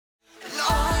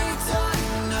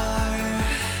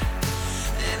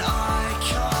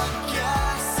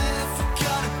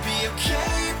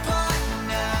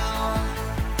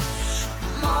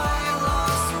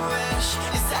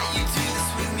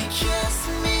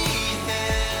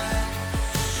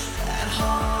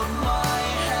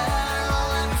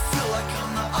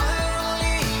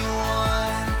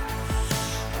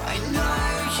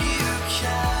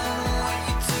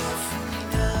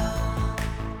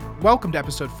Welcome to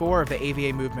episode 4 of the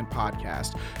AVA Movement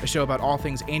podcast, a show about all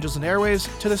things Angels and Airwaves,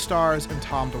 To the Stars, and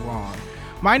Tom DeLonge.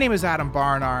 My name is Adam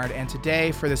Barnard, and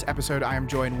today for this episode, I am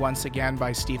joined once again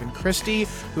by Stephen Christie,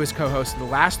 who has co-hosted the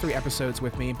last 3 episodes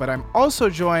with me, but I'm also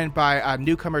joined by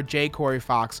newcomer Jay Corey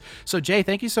Fox. So Jay,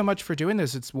 thank you so much for doing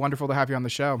this. It's wonderful to have you on the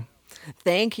show.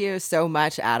 Thank you so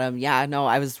much, Adam. Yeah, no,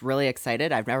 I was really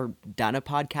excited. I've never done a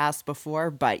podcast before,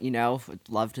 but, would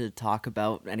love to talk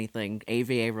about anything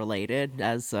AVA related.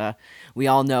 As we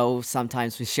all know,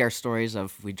 sometimes we share stories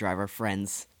of we drive our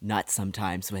friends nuts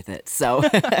sometimes with it. So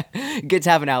good to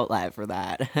have an outlet for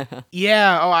that.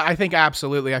 Yeah, I think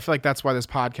absolutely. I feel like that's why this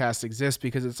podcast exists,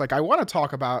 because it's like I want to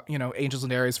talk about, Angels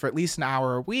and Airwaves for at least an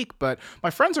hour a week, but my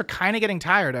friends are kind of getting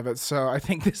tired of it. So I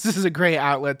think this is a great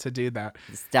outlet to do that.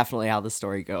 It's definitely how the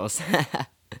story goes.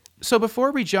 So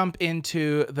before we jump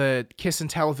into the Kiss and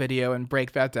Tell video and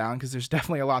break that down, because there's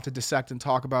definitely a lot to dissect and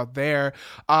talk about there,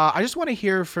 I just want to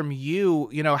hear from you,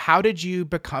 how did you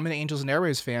become an Angels and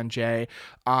Airwaves fan, Jay?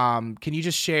 Can you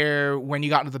just share when you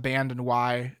got into the band and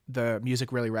why the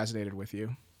music really resonated with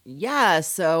you? Yeah,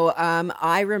 so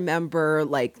I remember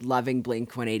loving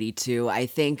Blink 182. I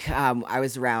think I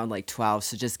was around 12,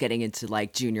 so just getting into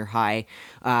junior high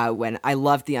when I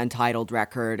loved the Untitled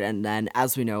record, and then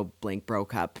as we know, Blink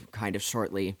broke up kind of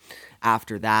shortly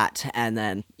after that, and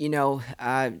then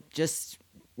just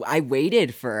I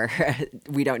waited for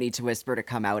We Don't Need to Whisper to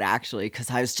come out, actually, because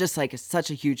I was just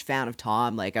such a huge fan of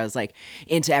Tom. I was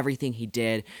into everything he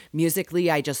did.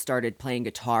 Musically, I just started playing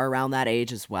guitar around that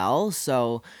age as well.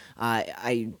 So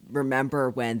I remember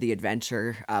when The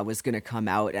Adventure was going to come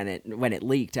out, and when it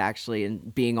leaked, actually,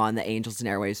 and being on the Angels and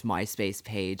Airwaves MySpace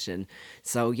page. And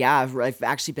so, yeah, I've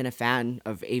actually been a fan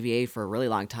of AVA for a really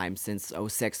long time, since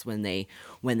 '06 when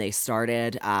they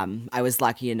started. I was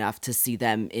lucky enough to see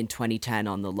them in 2010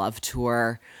 on the Love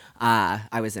Tour.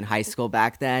 I was in high school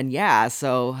back then. Yeah.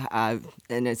 So,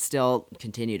 and I still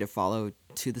continue to follow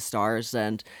To the Stars,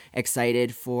 and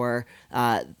excited for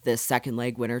the second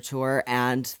leg winter tour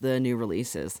and the new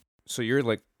releases. So you're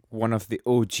one of the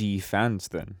OG fans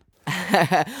then?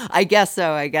 I guess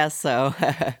so.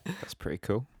 That's pretty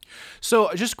cool. So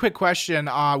just a quick question.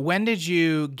 When did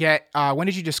you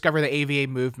discover the AVA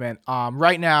movement?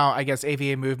 Right now, I guess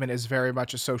AVA movement is very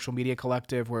much a social media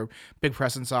collective. We're big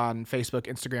presence on Facebook,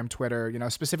 Instagram, Twitter,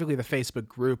 specifically the Facebook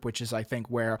group, which is, I think,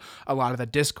 where a lot of the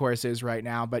discourse is right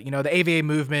now. But, the AVA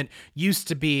movement used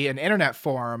to be an internet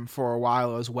forum for a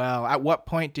while as well. At what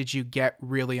point did you get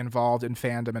really involved in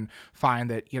fandom and find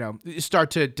that,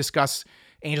 start to discuss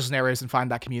Angels and Airwaves and find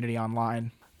that community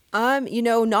online?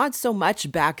 Not so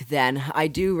much back then. I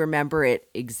do remember it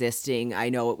existing. I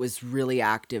know it was really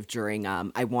active during,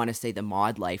 I want to say the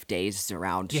Mod Life days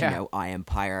around, I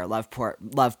Empire, Love Part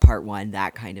 1,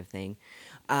 that kind of thing.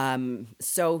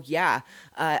 So yeah,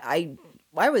 I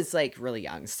was really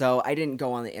young, so I didn't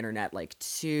go on the internet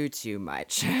too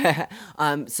much.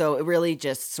 So it really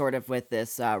just sort of with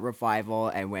this revival,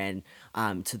 and when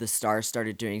To the Stars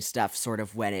started doing stuff, sort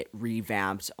of when it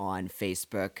revamped on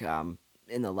Facebook,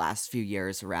 in the last few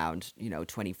years around,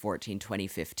 2014,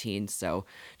 2015. So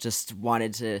just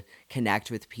wanted to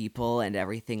connect with people and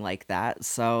everything like that.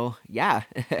 So, yeah.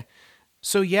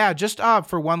 So yeah, just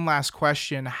for one last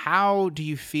question, how do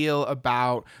you feel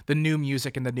about the new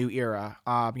music in the new era?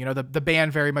 The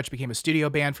band very much became a studio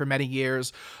band for many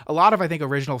years. A lot of, I think,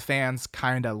 original fans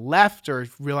kind of left or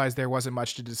realized there wasn't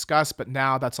much to discuss, but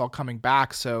now that's all coming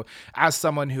back. So as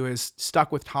someone who is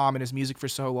stuck with Tom and his music for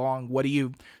so long, what do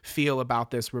you feel about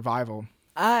this revival?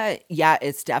 Yeah,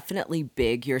 it's definitely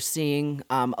big. You're seeing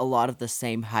a lot of the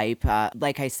same hype.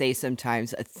 Like I say,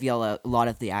 sometimes I feel a lot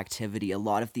of the activity, a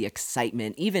lot of the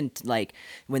excitement, even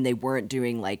when they weren't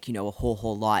doing a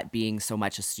whole lot, being so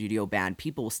much a studio band,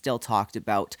 people still talked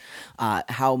about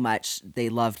how much they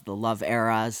loved the Love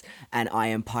eras and I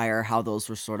Empire, how those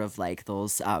were sort of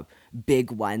those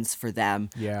big ones for them.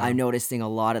 Yeah. I'm noticing a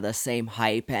lot of the same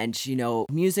hype, and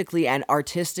musically and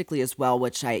artistically as well,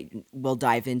 which I will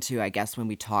dive into, I guess,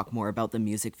 when we talk more about the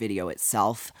music video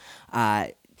itself.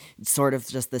 Sort of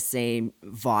just the same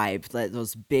vibe,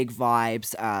 those big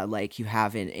vibes like you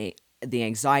have in the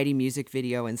Anxiety music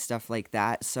video and stuff like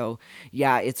that. So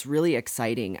yeah, it's really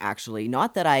exciting, actually.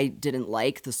 Not that I didn't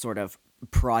like the sort of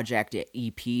project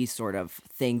EP sort of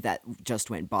thing that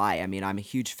just went by. I mean, I'm a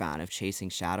huge fan of Chasing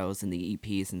Shadows and the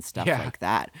EPs and stuff like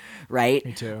that, right?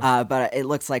 Me too. But it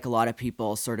looks like a lot of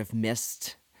people sort of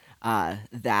missed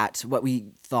that, what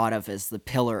we thought of as the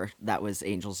pillar that was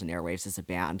Angels and Airwaves as a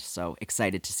band. So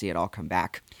excited to see it all come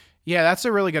back. Yeah, that's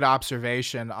a really good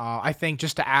observation. I think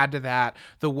just to add to that,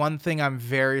 the one thing I'm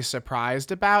very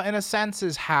surprised about, in a sense,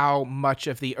 is how much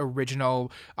of the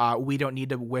original "We Don't Need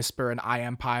to Whisper" and "I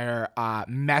Empire"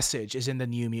 message is in the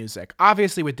new music.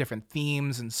 Obviously, with different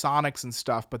themes and sonics and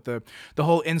stuff, but the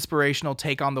whole inspirational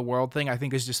take on the world thing, I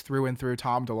think, is just through and through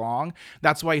Tom DeLonge.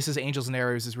 That's why he says "Angels and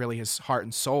Airwaves" is really his heart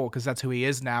and soul, because that's who he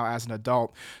is now as an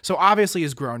adult. So obviously,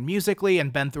 he's grown musically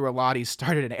and been through a lot. He's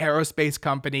started an aerospace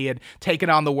company and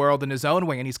taken on the world in his own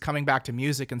way, and he's coming back to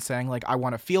music and saying, like, I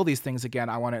want to feel these things again.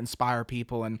 I want to inspire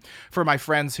people. And for my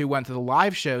friends who went to the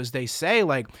live shows, they say,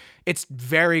 like, it's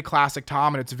very classic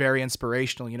Tom and it's very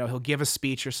inspirational. You know, he'll give a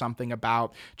speech or something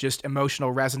about just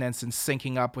emotional resonance and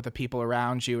syncing up with the people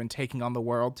around you and taking on the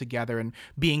world together and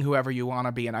being whoever you want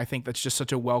to be. And I think that's just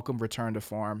such a welcome return to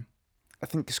form. I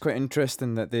think it's quite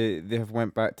interesting that they have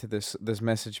went back to this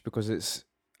message, because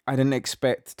I didn't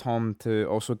expect Tom to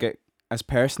also get as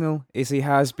personal as he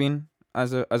has been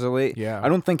as a late. Yeah. I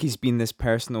don't think he's been this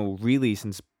personal really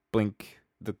since Blink,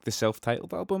 the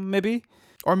self-titled album, maybe.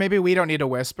 Or maybe "We Don't Need to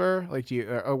Whisper." Like,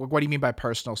 what do you mean by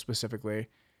personal specifically?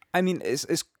 I mean,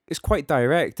 it's quite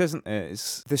direct, isn't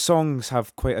it? The songs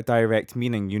have quite a direct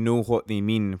meaning. You know what they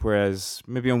mean. Whereas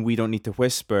maybe on "We Don't Need to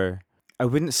Whisper," I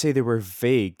wouldn't say they were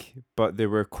vague, but they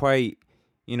were quite.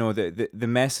 You know, the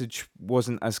message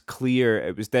wasn't as clear.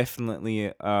 It was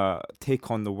definitely a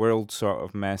take on the world sort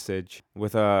of message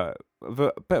with a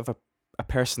bit of a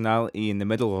personality in the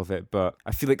middle of it. But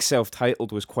I feel like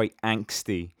self-titled was quite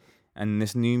angsty, and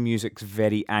this new music's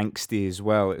very angsty as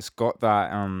well. It's got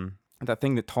that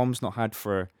thing that Tom's not had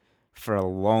for a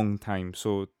long time.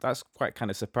 So that's quite kind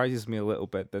of surprises me a little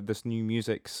bit, that this new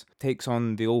music takes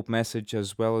on the old message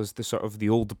as well as the sort of the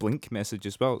old Blink message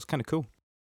as well. It's kind of cool.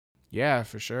 Yeah,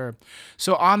 for sure.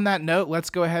 So on that note, let's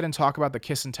go ahead and talk about the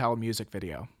Kiss and Tell music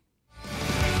video.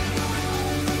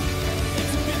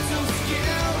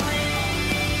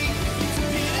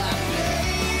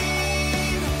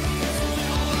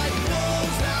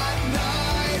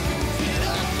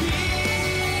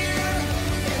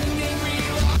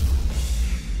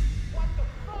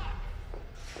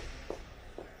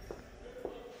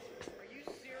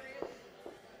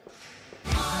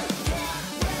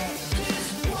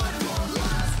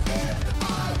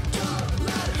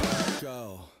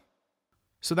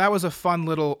 So that was a fun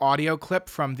little audio clip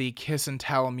from the Kiss and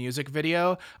Tell music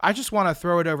video. I just want to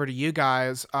throw it over to you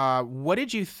guys. What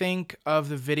did you think of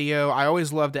the video? I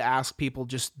always love to ask people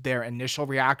just their initial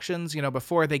reactions, you know,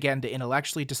 before they get into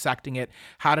intellectually dissecting it.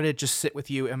 How did it just sit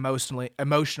with you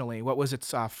emotionally? What was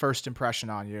its first impression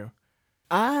on you?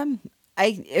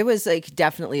 It was like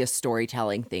definitely a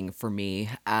storytelling thing for me.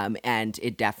 And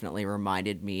it definitely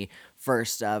reminded me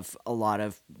first of a lot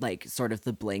of like sort of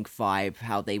the Blink vibe,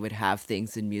 how they would have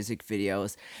things in music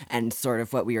videos, and sort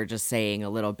of what we were just saying, a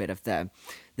little bit of the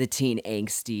teen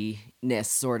angstiness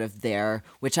sort of there,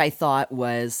 which I thought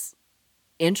was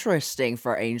interesting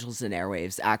for Angels and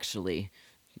Airwaves, actually.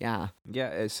 Yeah. Yeah,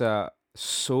 it's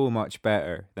so much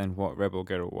better than what Rebel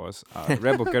Girl was.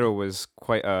 Rebel Girl was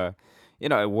quite a, you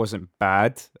know, it wasn't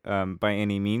bad by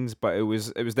any means, but it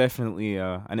was definitely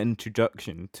an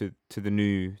introduction to the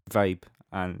new vibe,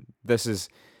 and this is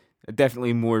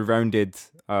definitely more rounded.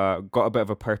 Got a bit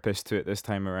of a purpose to it this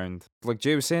time around. Like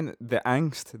Jay was saying, the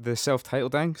angst, the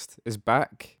self-titled angst, is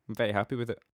back. I'm very happy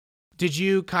with it. Did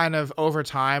you kind of over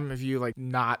time, have you like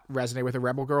not resonate with the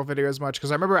Rebel Girl video as much?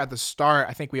 Because I remember at the start,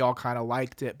 I think we all kind of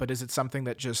liked it, but is it something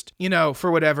that just, you know,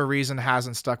 for whatever reason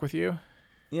hasn't stuck with you?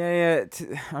 Yeah.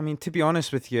 I mean, to be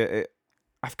honest with you,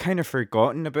 I've kind of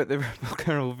forgotten about the Rebel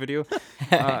Girl video.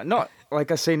 Not,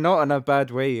 like I say, not in a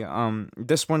bad way.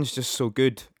 This one's just so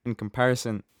good in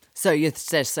comparison. So you're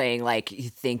just saying, like, you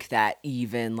think that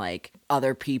even, like,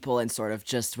 other people and sort of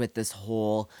just with this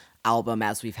whole album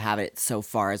as we've had it so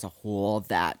far as a whole,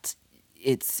 that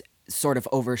it's sort of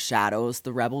overshadows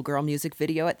the Rebel Girl music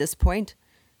video at this point?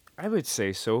 I would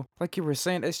say so. Like you were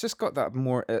saying, it's just got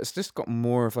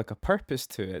more of like a purpose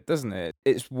to it, doesn't it?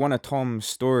 It's one of Tom's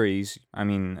stories. I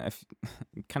mean, if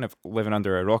kind of living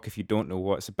under a rock if you don't know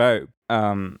what it's about.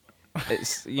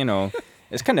 It's, you know,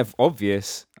 it's kind of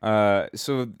obvious.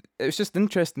 So it was just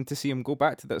interesting to see him go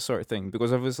back to that sort of thing,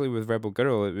 because obviously with Rebel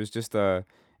Girl, it was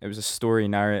a story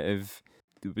narrative.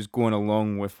 It was going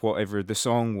along with whatever the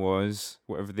song was,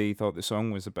 whatever they thought the song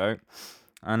was about.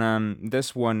 And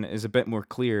this one is a bit more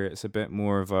clear. It's a bit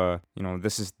more of a,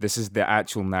 this is the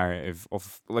actual narrative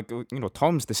of, like,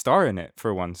 Tom's the star in it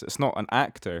for once. It's not an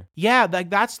actor. Yeah,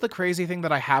 like that's the crazy thing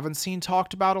that I haven't seen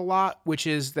talked about a lot, which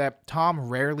is that Tom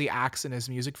rarely acts in his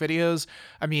music videos.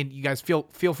 I mean, you guys feel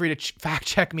free to fact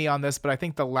check me on this, but I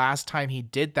think the last time he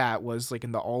did that was like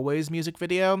in the Always music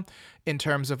video, in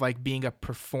terms of like being a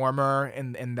performer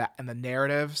in the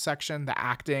narrative section, the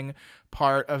acting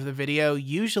part of the video.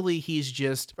 Usually he's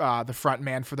just the front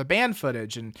man for the band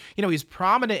footage, and he's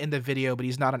prominent in the video, but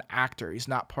he's not an actor. He's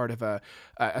not part of a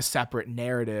separate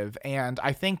narrative, and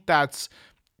I think that's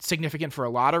significant for a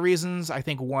lot of reasons. I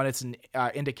think one, it's an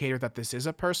indicator that this is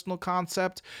a personal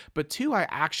concept, but two, I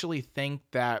actually think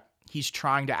that he's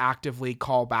trying to actively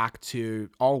call back to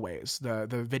Always, the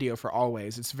video for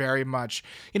Always. It's very much,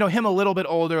 him a little bit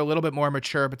older, a little bit more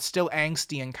mature, but still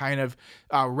angsty, and kind of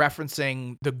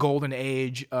referencing the golden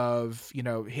age of,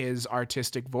 his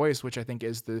artistic voice, which I think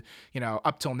is the,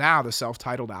 up till now, the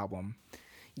self-titled album.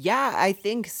 Yeah, I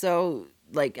think so.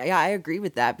 Like, yeah, I agree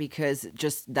with that, because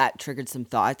just that triggered some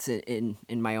thoughts in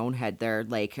my own head there.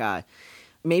 Like,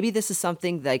 maybe this is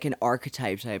something like an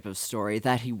archetype type of story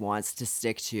that he wants to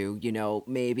stick to.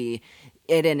 Maybe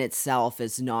it in itself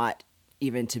is not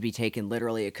even to be taken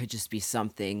literally. It could just be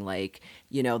something like,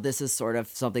 this is sort of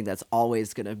something that's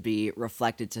always going to be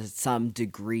reflected to some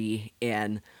degree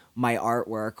in my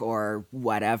artwork or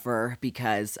whatever,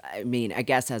 because I mean, I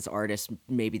guess as artists,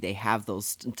 maybe they have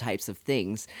those types of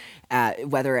things,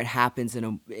 whether it happens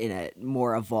in a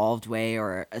more evolved way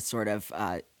or a sort of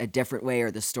a different way,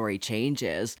 or the story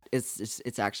changes.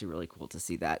 It's actually really cool to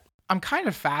see that. I'm kind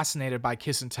of fascinated by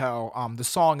Kiss and Tell, the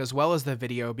song as well as the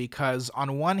video, because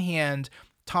on one hand,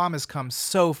 Tom has come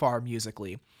so far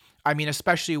musically. I mean,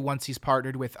 especially once he's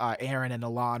partnered with Aaron and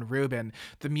Alon Rubin,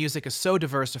 the music is so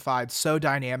diversified, so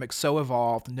dynamic, so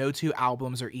evolved. No two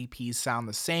albums or EPs sound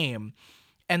the same.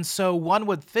 And so one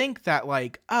would think that,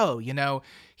 like, oh,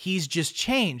 he's just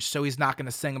changed, so he's not going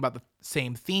to sing about the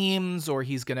same themes, or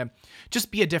he's going to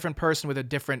just be a different person with a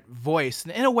different voice.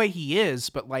 And in a way he is,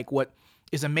 but like what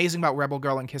is amazing about Rebel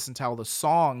Girl and Kiss and Tell, the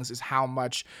songs, is how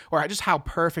much, or just how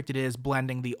perfect it is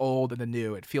blending the old and the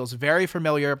new. It feels very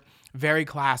familiar, very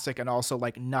classic, and also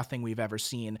like nothing we've ever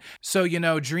seen. So,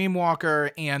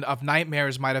 Dreamwalker and Of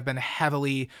Nightmares might have been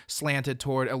heavily slanted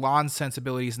toward Alon's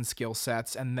sensibilities and skill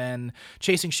sets, and then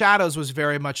Chasing Shadows was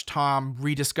very much Tom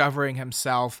rediscovering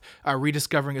himself,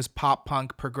 rediscovering his pop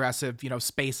punk, progressive,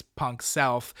 space punk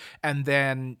self, and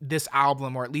then this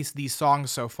album, or at least these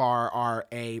songs so far, are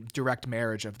a direct marriage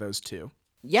of those two.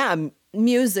 Yeah,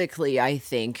 musically, I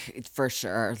think for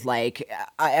sure. Like,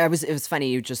 it was funny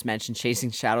you just mentioned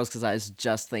Chasing Shadows, because I was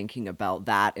just thinking about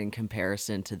that in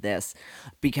comparison to this,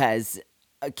 because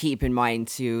keep in mind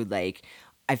too, like,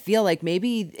 I feel like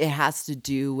maybe it has to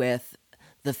do with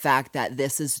the fact that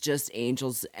this is just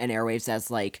Angels and Airwaves as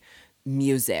like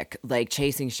music. Like,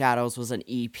 Chasing Shadows was an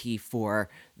EP for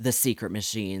the Secret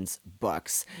Machines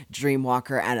books.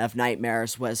 Dreamwalker and Of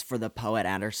Nightmares was for the Poet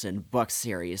Anderson book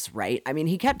series, right? I mean,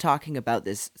 he kept talking about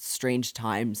this Strange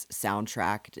Times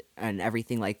soundtrack and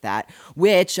everything like that,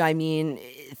 which, I mean,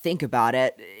 think about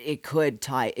it, it could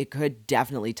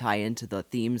definitely tie into the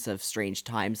themes of Strange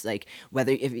Times. Like,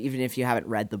 even if you haven't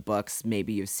read the books,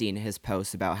 maybe you've seen his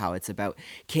posts about how it's about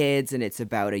kids and it's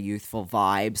about a youthful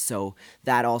vibe. So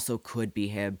that also could be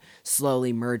him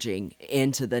slowly merging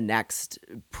into the next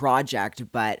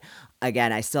project. But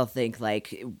again, I still think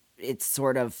like it's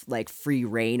sort of like free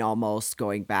reign, almost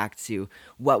going back to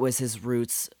what was his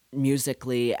roots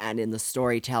musically and in the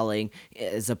storytelling,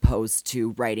 as opposed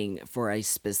to writing for a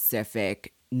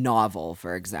specific novel,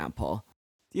 for example.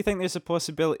 Do you think there's a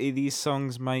possibility these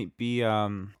songs might be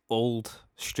old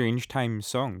Strange Times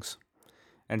songs,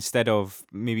 instead of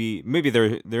maybe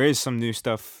there is some new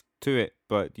stuff to it,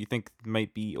 but do you think it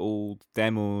might be old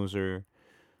demos or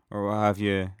what have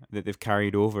you that they've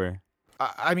carried over?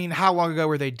 I mean, how long ago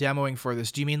were they demoing for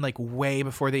this? Do you mean like way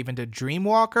before they even did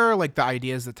Dreamwalker? Like the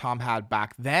ideas that Tom had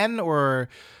back then? Or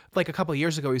like a couple of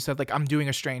years ago, he said, like, I'm doing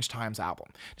a Strange Times album.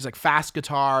 He's like, fast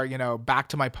guitar, back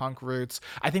to my punk roots.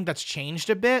 I think that's changed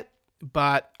a bit,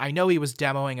 but I know he was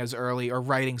demoing as early, or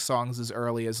writing songs as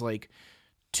early as like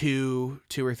two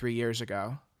or 3 years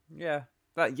ago. Yeah,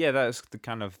 that is the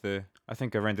kind of I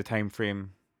think around the time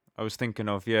frame I was thinking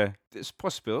of. Yeah, it's a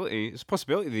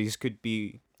possibility these could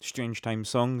be Strange Times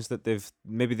songs that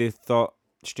they thought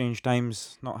Strange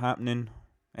Times not happening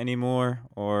anymore,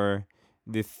 or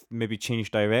they've maybe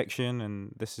changed direction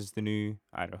and this is the new,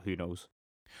 I don't know, who knows.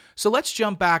 So let's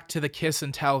jump back to the Kiss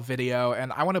and Tell video,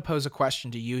 and I want to pose a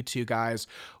question to you two guys.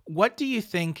 What do you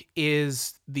think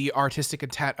is the artistic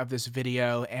intent of this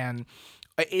video, and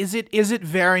Is it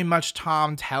very much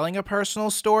Tom telling a personal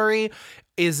story?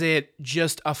 Is it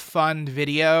just a fun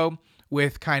video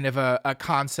with kind of a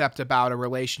concept about a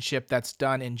relationship that's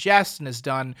done in jest and is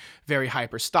done very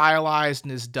hyper stylized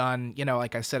and is done,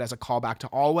 like I said, as a callback to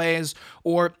Always?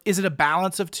 Or is it a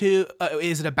balance of two?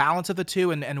 Is it a balance of the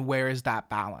two, and where is that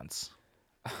balance?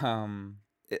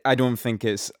 I don't think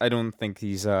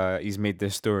he's made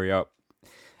this story up.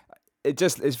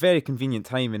 It's very convenient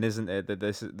timing, isn't it, that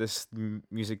this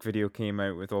music video came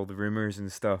out with all the rumors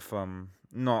and stuff.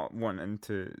 Not wanting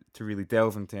to really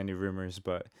delve into any rumors,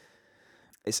 but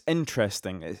it's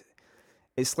interesting.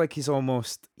 It's like he's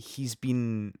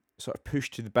been sort of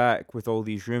pushed to the back with all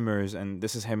these rumors, and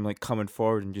this is him like coming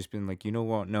forward and just being like, you know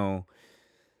what? No,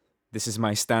 this is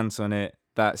my stance on it.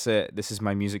 That's it. This is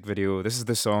my music video. This is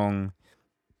the song.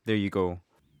 There you go.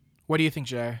 What do you think,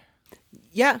 Jay?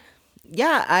 Yeah.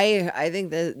 Yeah, I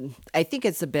think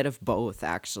it's a bit of both,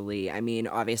 actually. I mean,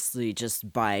 obviously,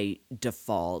 just by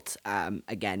default,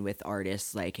 again, with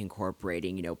artists like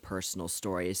incorporating, personal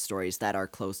stories that are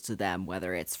close to them,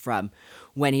 whether it's from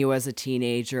when he was a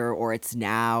teenager or it's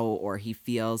now, or he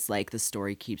feels like the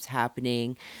story keeps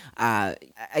happening. I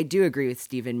do agree with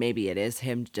Steven. Maybe it is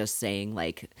him just saying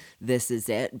like, this is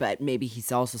it, but maybe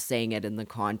he's also saying it in the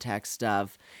context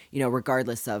of,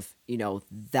 regardless of,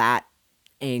 that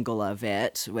angle of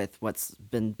it with what's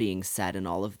been being said and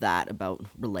all of that about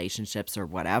relationships or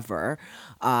whatever,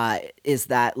 is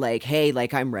that like, hey,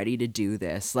 like I'm ready to do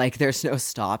this, like there's no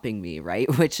stopping me, right?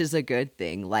 Which is a good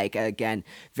thing. Like, again,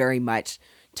 very much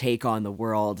take on the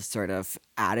world sort of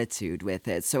attitude with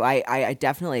it. So I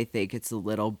definitely think it's a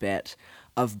little bit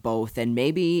of both, and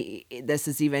maybe this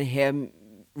is even him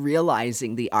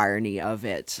realizing the irony of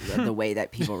it, the way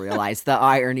that people realize the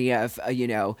irony of,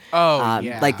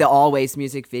 like the Always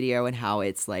music video and how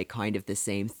it's like kind of the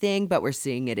same thing, but we're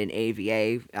seeing it in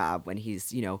AVA when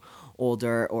he's,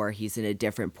 older, or he's in a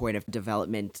different point of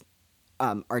development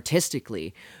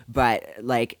artistically, but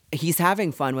like he's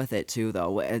having fun with it too,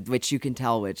 though, which you can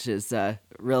tell, which is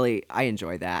really, I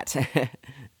enjoy that.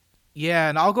 Yeah,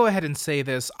 and I'll go ahead and say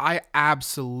this. I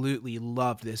absolutely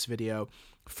loved this video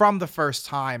from the first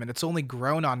time, and it's only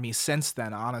grown on me since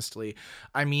then, honestly.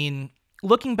 I mean,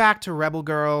 looking back to Rebel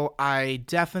Girl, I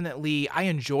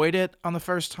enjoyed it on the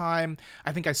first time.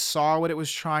 I think I saw what it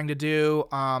was trying to do,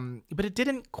 but it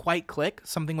didn't quite click.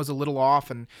 Something was a little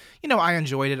off, and, I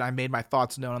enjoyed it. I made my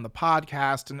thoughts known on the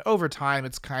podcast, and over time,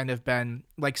 it's kind of been,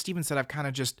 like Steven said,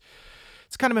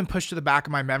 it's kind of been pushed to the back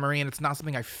of my memory, and it's not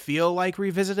something I feel like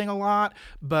revisiting a lot.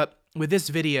 But with this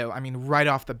video, I mean, right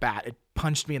off the bat, it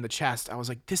punched me in the chest. I was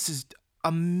like, this is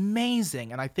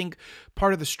amazing. And I think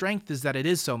part of the strength is that it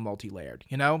is so multi-layered,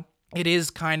 It is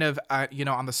kind of,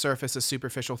 on the surface, a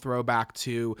superficial throwback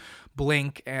to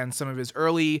Blink and some of his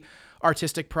early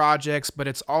artistic projects, but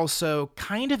it's also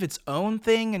kind of its own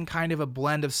thing and kind of a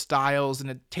blend of styles, and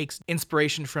it takes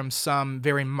inspiration from some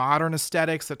very modern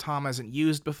aesthetics that Tom hasn't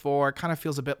used before. It kind of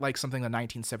feels a bit like something that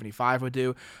 1975 would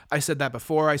do. I said that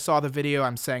before I saw the video.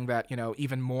 I'm saying that,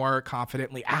 even more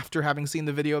confidently after having seen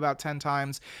the video about 10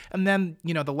 times. And then,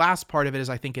 the last part of it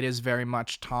is I think it is very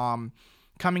much Tom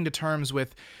coming to terms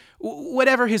with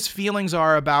whatever his feelings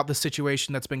are about the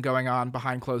situation that's been going on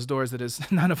behind closed doors that is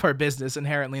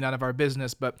inherently none of our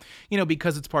business. But,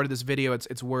 because it's part of this video,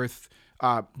 it's worth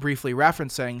briefly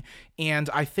referencing.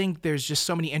 And I think there's just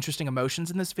so many interesting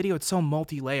emotions in this video. It's so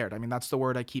multi-layered. I mean, that's the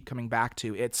word I keep coming back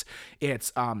to.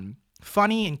 It's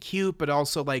funny and cute, but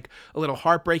also like a little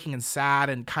heartbreaking and sad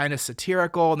and kind of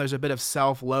satirical, and there's a bit of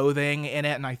self-loathing in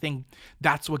it. And I think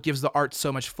that's what gives the art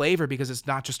so much flavor, because it's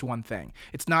not just one thing.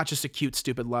 It's not just a cute,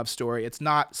 stupid love story. It's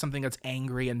not something that's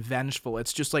angry and vengeful.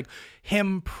 It's just like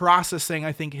him processing,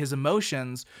 I think, his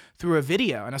emotions through a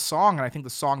video and a song. And I think the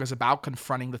song is about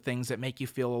confronting the things that make you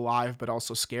feel alive but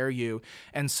also scare you.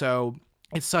 And so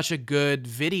it's such a good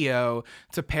video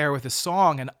to pair with a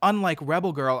song. And unlike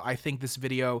Rebel Girl, I think this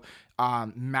video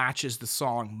matches the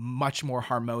song much more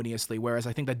harmoniously, whereas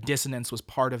I think the dissonance was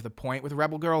part of the point with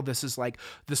Rebel Girl. This is like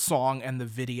the song and the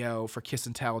video for Kiss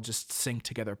and Tell just sync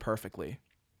together perfectly.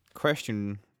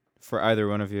 Question for either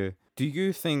one of you. Do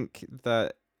you think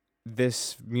that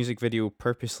this music video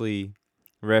purposely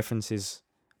references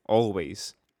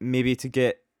Always, maybe to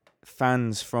get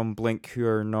fans from Blink who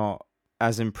are not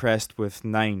as impressed with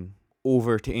 9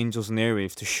 over to Angels and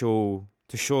Airwaves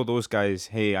to show those guys,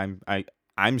 hey,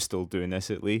 I'm still doing this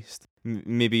at least.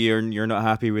 Maybe you're not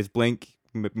happy with Blink.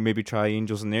 Maybe try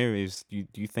Angels and Airwaves. Do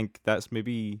you think that's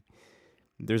maybe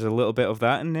there's a little bit of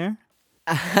that in there?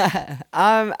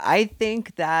 I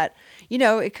think that,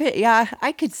 it could,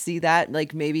 I could see that,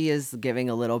 like maybe is giving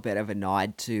a little bit of a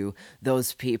nod to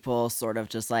those people, sort of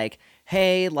just like,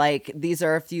 hey, like these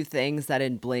are a few things that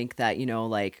in Blink that,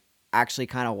 like actually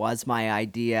kind of was my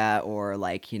idea, or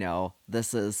like,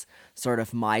 this is sort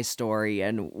of my story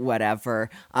and whatever.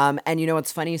 And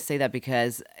it's funny you say that,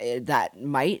 because that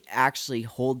might actually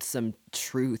hold some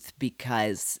truth,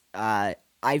 because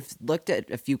I've looked at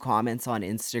a few comments on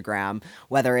Instagram,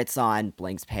 whether it's on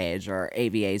Blink's page or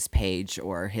AVA's page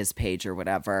or his page or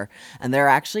whatever. And there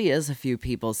actually is a few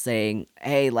people saying,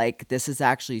 hey, like, this is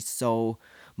actually so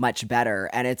much better.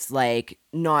 And it's like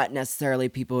not necessarily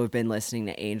people who've been listening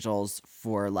to Angels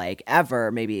for like ever,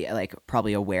 maybe like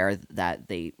probably aware that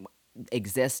they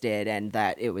existed and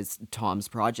that it was Tom's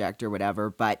project or whatever,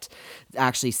 but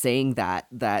actually saying that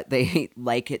they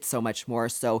like it so much more.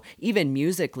 So even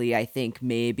musically, I think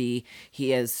maybe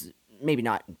he is, maybe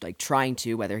not like trying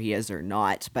to, whether he is or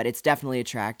not, but it's definitely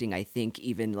attracting, I think,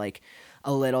 even like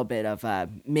a little bit of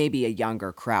maybe a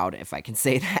younger crowd, if I can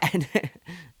say that.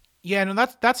 Yeah, no,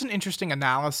 that's an interesting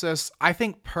analysis. I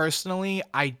think personally,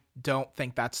 I don't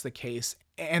think that's the case.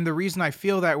 And the reason I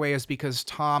feel that way is because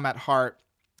Tom at heart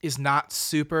is not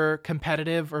super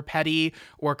competitive or petty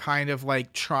or kind of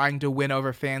like trying to win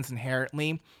over fans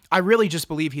inherently. I really just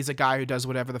believe he's a guy who does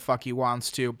whatever the fuck he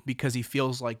wants to because he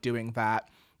feels like doing that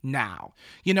now.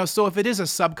 So if it is a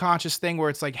subconscious thing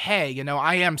where it's like, hey,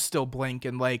 I am still Blink,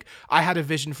 and like I had a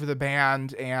vision for the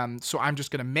band, and so I'm just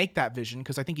going to make that vision,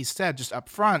 because I think he said just up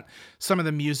front, some of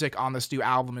the music on this new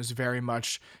album is very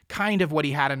much kind of what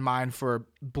he had in mind for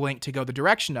Blink to go the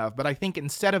direction of. But I think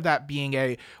instead of that being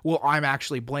I'm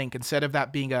actually Blink, instead of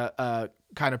that being a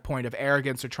kind of point of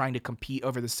arrogance or trying to compete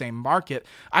over the same market,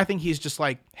 I think he's just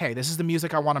like, hey, this is the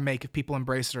music I want to make. If people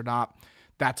embrace it or not,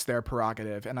 that's their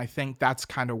prerogative. And I think that's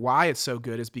kind of why it's so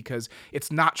good, is because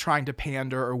it's not trying to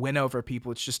pander or win over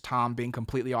people. It's just Tom being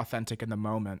completely authentic in the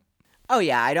moment. Oh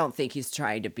yeah, I don't think he's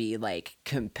trying to be like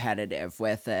competitive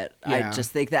with it. Yeah. I just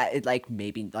think that it like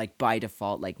maybe like by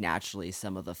default, like naturally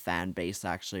some of the fan base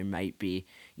actually might be,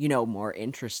 more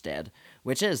interested,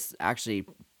 which is actually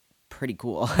pretty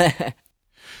cool.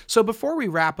 So before we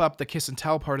wrap up the kiss and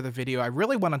tell part of the video, I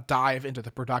really want to dive into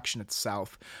the production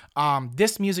itself.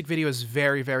 This music video is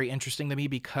very, very interesting to me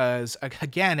because,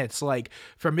 again, it's like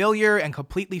familiar and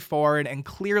completely foreign, and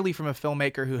clearly from a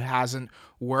filmmaker who hasn't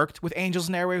worked with Angels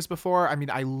and Airwaves before. I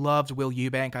mean, I loved Will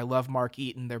Eubank. I love Mark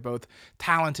Eaton. They're both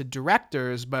talented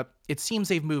directors, but it seems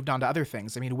they've moved on to other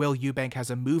things. I mean, Will Eubank has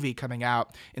a movie coming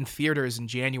out in theaters in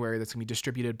January that's going to be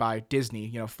distributed by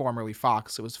Disney, formerly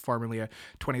Fox. It was formerly a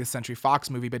 20th Century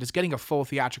Fox movie, but it's getting a full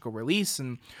theatrical release.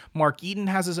 And Mark Eaton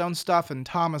has his own stuff, and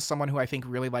Tom is someone who I think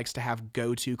really likes to have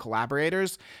go-to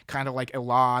collaborators, kind of like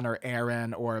Ilan or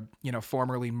Aaron or,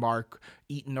 formerly Mark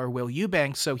Eaton or Will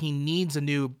Eubank. So he needed a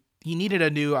new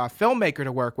filmmaker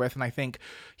to work with, and I think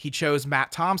he chose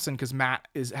Matt Thompson because Matt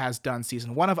has done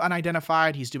season 1 of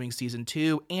Unidentified, he's doing season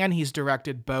 2, and he's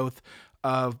directed both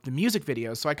of the music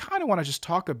videos. So I kind of want to just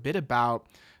talk a bit about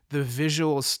the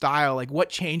visual style. Like, what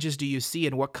changes do you see,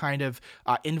 and what kind of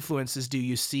influences do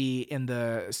you see in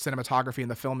the cinematography and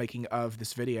the filmmaking of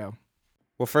this video?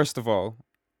 Well, first of all,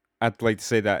 I'd like to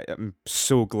say that I'm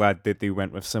so glad that they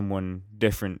went with someone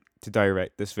different to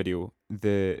direct this video.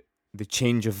 The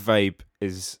change of vibe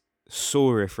is so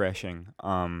refreshing.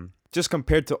 Just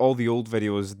compared to all the old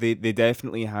videos, they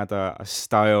definitely had a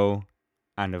style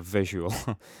and a visual.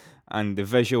 And the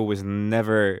visual was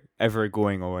never, ever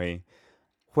going away,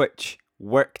 which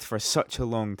worked for such a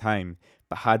long time.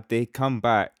 But had they come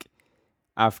back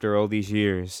after all these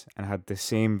years and had the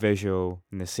same visual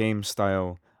and the same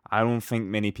style, I don't think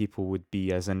many people would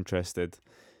be as interested.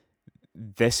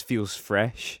 This feels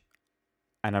fresh,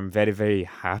 and I'm very, very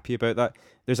happy about that.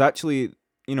 There's actually,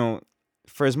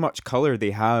 for as much color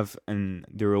they have in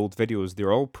their old videos,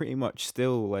 they're all pretty much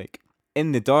still like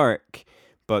in the dark,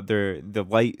 but the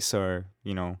lights are,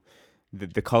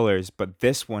 the colors. But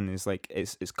this one is like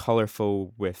it's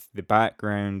colorful with the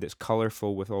background. It's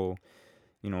colorful with all,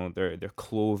 their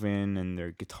clothing and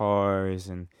their guitars,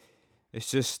 and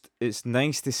it's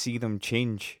nice to see them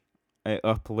change it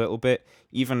up a little bit.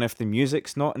 Even if the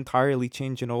music's not entirely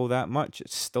changing all that much,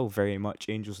 it's still very much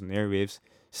Angels and Airwaves,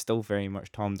 still very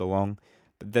much Tom DeLonge.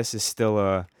 But this is still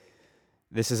a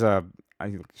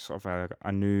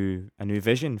new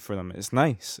vision for them. It's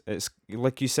nice. It's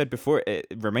like you said before, it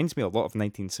reminds me a lot of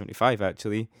 1975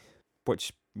 actually,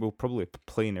 which will probably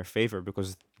play in their favor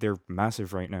because they're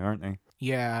massive right now, aren't they?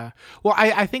 Yeah. Well,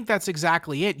 I think that's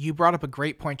exactly it. You brought up a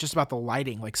great point just about the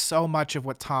lighting. Like, so much of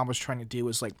what Tom was trying to do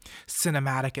was like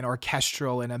cinematic and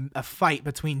orchestral, and a fight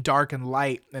between dark and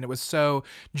light. And it was so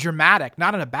dramatic,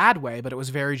 not in a bad way, but it was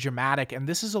very dramatic. And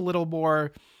this is a little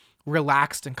more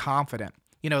relaxed and confident.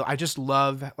 I just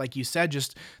love, like you said,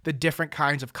 just the different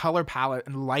kinds of color palette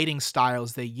and lighting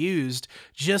styles they used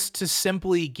just to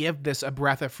simply give this a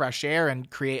breath of fresh air and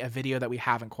create a video that we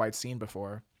haven't quite seen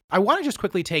before. I want to just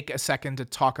quickly take a second to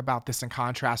talk about this in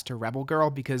contrast to Rebel Girl,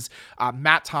 because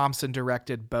Matt Thompson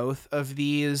directed both of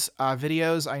these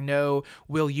videos. I know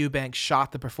Will Eubanks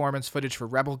shot the performance footage for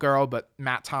Rebel Girl, but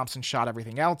Matt Thompson shot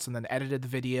everything else and then edited the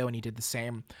video, and he did the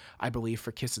same, I believe,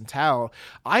 for Kiss and Tell.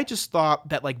 I just thought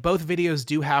that like both videos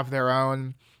do have their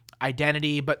own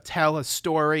identity, but tell a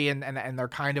story, and they're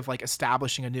kind of like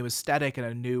establishing a new aesthetic and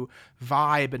a new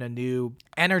vibe and a new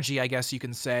energy, I guess you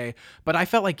can say. But I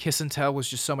felt like Kiss and Tell was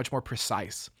just so much more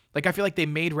precise. Like, I feel like they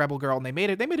made Rebel Girl and they made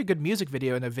a good music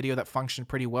video, and a video that functioned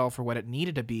pretty well for what it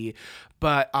needed to be.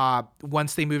 But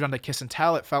once they moved on to Kiss and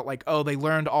Tell, it felt like, oh, they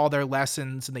learned all their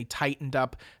lessons and they tightened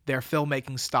up their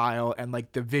filmmaking style, and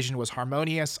like the vision was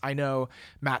harmonious. I know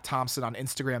Matt Thompson on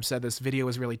Instagram said this video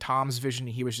was really Tom's vision,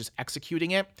 he was just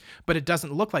executing it, but it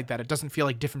doesn't look like that. It doesn't feel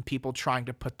like different people trying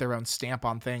to put their own stamp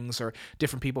on things or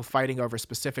different people fighting over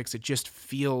specifics. It just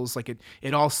feels like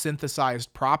it all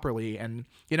synthesized properly. And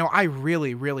I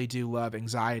really, really do love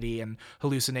Anxiety and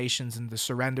Hallucinations and the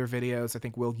Surrender videos. I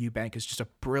think Will Eubank is just a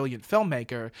brilliant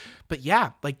filmmaker. But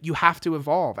yeah, like, you have to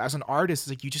evolve as an artist.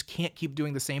 Like, you just can't keep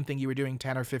doing the same thing you were doing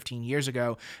 10 or 15 years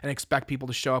ago and expect people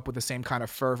to show up with the same kind of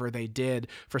fervor they did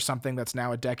for something that's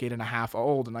now a decade and a half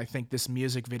old. And I think this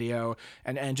music video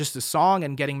and just the song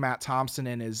and getting Matt Thompson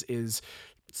in is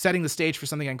setting the stage for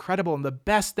something incredible. And the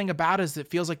best thing about it is it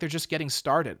feels like they're just getting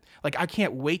started. Like, I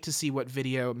can't wait to see what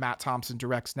video Matt Thompson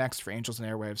directs next for Angels and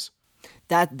Airwaves.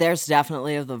 That there's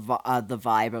definitely the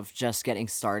vibe of just getting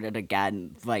started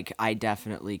again. Like, I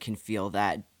definitely can feel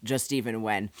that just even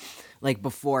when, like,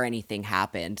 before anything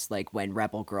happened, like when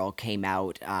Rebel Girl came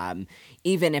out,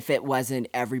 even if it wasn't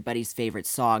everybody's favorite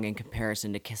song in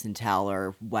comparison to Kiss and Tell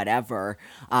or whatever,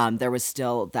 there was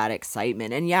still that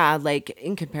excitement. And yeah, like,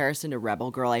 in comparison to Rebel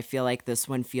Girl, I feel like this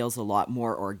one feels a lot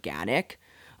more organic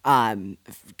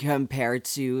compared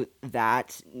to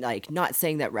that. Like, not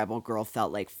saying that Rebel Girl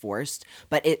felt like forced,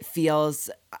 but it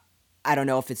feels, I don't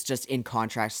know if it's just in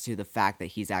contrast to the fact that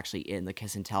he's actually in the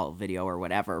Kiss and Tell video or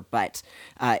whatever, but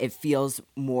it feels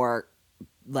more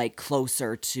like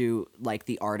closer to like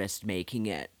the artist making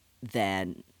it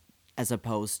than as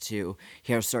opposed to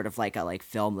here's sort of like a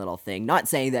film little thing. Not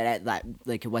saying that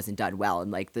like it wasn't done well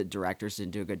and like the directors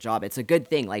didn't do a good job. It's a good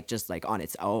thing, like just like on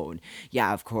its own.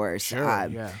 Yeah, of course.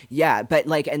 Sure, yeah, but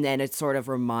like, and then it sort of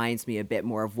reminds me a bit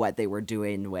more of what they were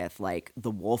doing with like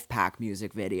the Wolfpack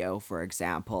music video, for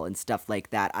example, and stuff like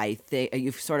that. I think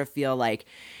you sort of feel like,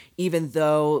 even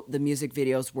though the music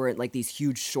videos weren't like these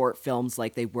huge short films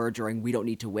like they were during We Don't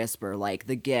Need to Whisper, like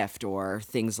The Gift or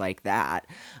things like that,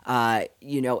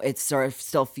 it sort of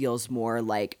still feels more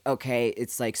like, okay,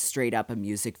 it's like straight up a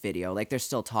music video. Like, they're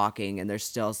still talking and there's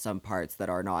still some parts that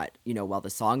are not, while the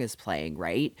song is playing,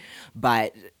 right?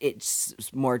 But it's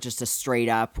more just a straight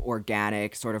up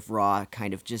organic, sort of raw,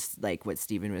 kind of just like what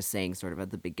Steven was saying sort of at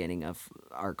the beginning of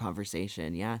our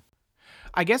conversation. Yeah.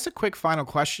 I guess a quick final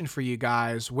question for you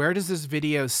guys. Where does this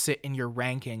video sit in your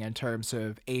ranking in terms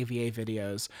of AVA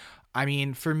videos? I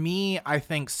mean, for me, I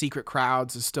think Secret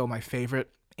Crowds is still my favorite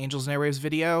Angels and Airwaves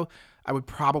video. I would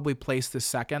probably place this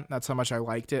second. That's how much I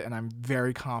liked it, and I'm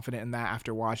very confident in that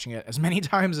after watching it as many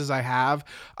times as I have.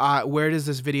 Where does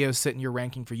this video sit in your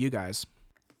ranking for you guys?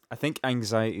 I think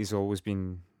Anxiety's always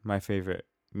been my favorite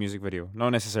music video. Not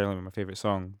necessarily my favorite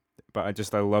song, but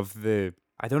I love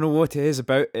I don't know what it is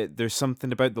about it. There's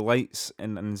something about the lights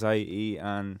in Anxiety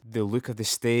and the look of the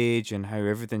stage and how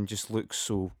everything just looks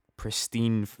so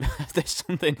pristine. There's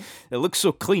something, it looks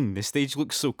so clean. The stage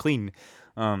looks so clean.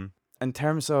 In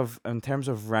terms of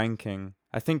ranking,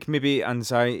 I think maybe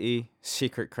Anxiety,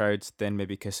 Secret Crowds, then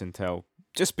maybe Kiss and Tell.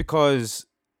 Just because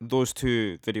those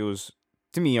two videos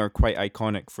to me are quite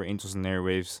iconic for Angels and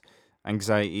Airwaves.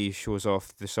 Anxiety shows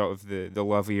off the sort of the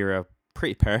love era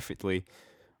pretty perfectly.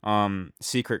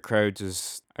 Secret Crowds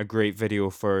is a great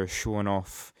video for showing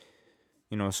off,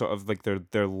 sort of like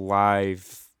their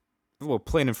live, well,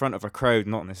 playing in front of a crowd,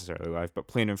 not necessarily live, but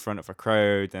playing in front of a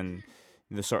crowd, and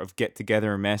the sort of get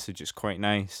together message is quite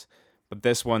nice. But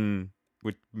this one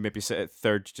would maybe sit at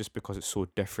third just because it's so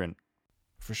different.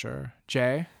 For sure.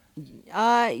 Jay?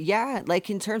 Yeah, like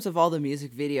in terms of all the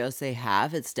music videos they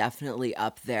have, it's definitely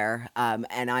up there.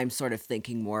 And I'm sort of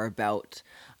thinking more about,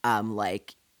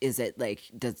 like, is it like,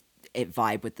 does it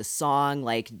vibe with the song?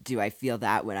 Like, do I feel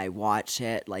that when I watch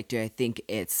it? Like, do I think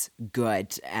it's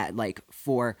good at like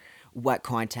for what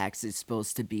context it's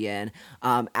supposed to be in.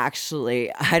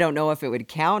 Actually, I don't know if it would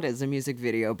count as a music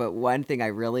video, but one thing I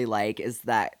really like is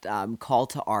that call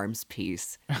to arms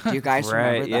piece. Do you guys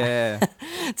remember Right, yeah.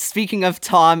 that? Speaking of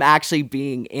Tom actually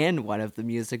being in one of the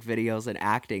music videos and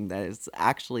acting, that is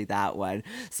actually that one.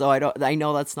 So I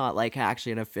know that's not like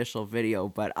actually an official video,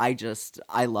 but I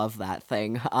love that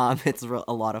thing. It's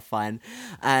a lot of fun.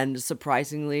 And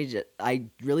surprisingly, I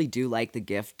really do like the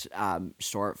Gift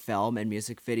short film and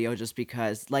music video, just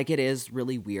because like it is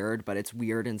really weird, but it's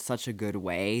weird in such a good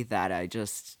way that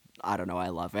I don't know, I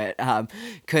love it.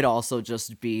 Could also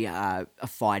just be a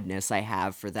fondness I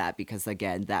have for that, because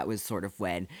again, that was sort of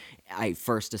when I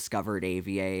first discovered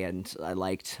AVA, and I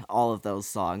liked all of those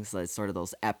songs, sort of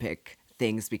those epic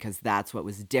things, because that's what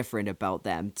was different about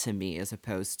them to me as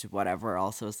opposed to whatever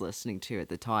else I was listening to at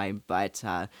the time. But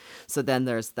so then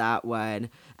there's that one,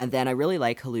 and then I really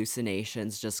like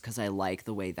Hallucinations, just because I like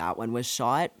the way that one was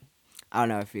shot. I don't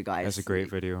know if you guys. That's a great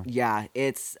video. Yeah,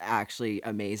 it's actually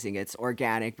amazing. It's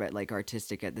organic, but like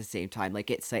artistic at the same time. Like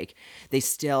it's like they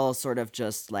still sort of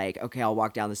just like, okay, I'll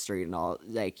walk down the street and I'll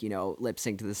like, lip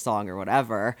sync to the song or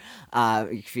whatever.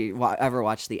 If you ever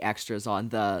watch the extras on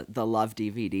the Love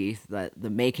DVD, the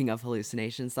making of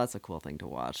Hallucinations, that's a cool thing to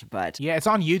watch. But Yeah, it's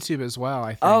on YouTube as well,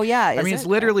 I think. oh yeah, I is mean, it? it's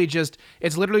literally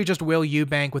just Will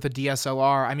Eubank with a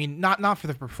DSLR. I mean, not for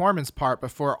the performance part,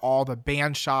 but for all the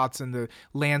band shots and the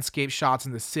landscape shots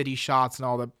and the city shots and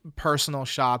all the personal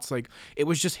shots. Like, it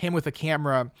was just him with a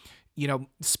camera,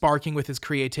 sparking with his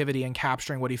creativity and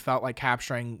capturing what he felt like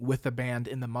capturing with the band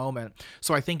in the moment.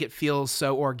 So I think it feels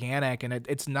so organic, and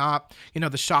it's not,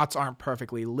 the shots aren't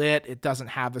perfectly lit. It doesn't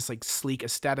have this like sleek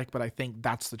aesthetic, but I think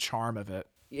that's the charm of it.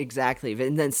 Exactly.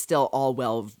 And then still all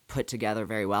well put together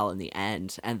very well in the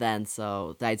end. And then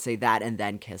so I'd say that, and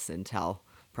then Kiss and Tell.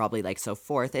 Probably like so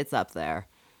fourth, it's up there.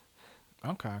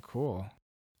 Okay, cool.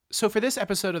 So for this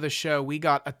episode of the show, we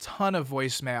got a ton of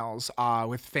voicemails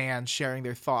with fans sharing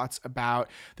their thoughts about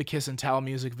the Kiss and Tell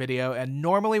music video. And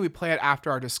normally we play it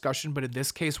after our discussion, but in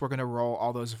this case, we're going to roll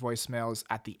all those voicemails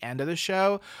at the end of the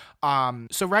show.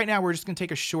 So right now, we're just going to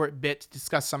take a short bit to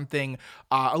discuss something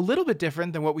a little bit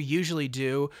different than what we usually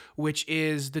do, which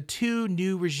is the two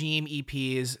New Regime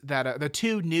EPs the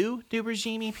two new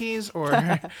Regime EPs, or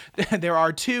there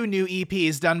are two new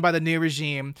EPs done by the New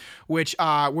Regime, which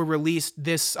were released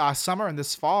this summer and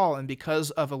this fall. And because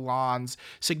of Alon's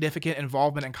significant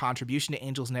involvement and contribution to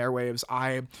Angels and Airwaves,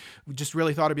 I just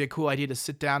really thought it'd be a cool idea to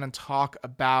sit down and talk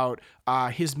about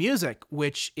his music,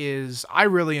 which is, I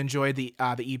really enjoyed the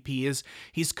EPs.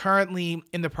 He's currently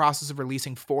in the process of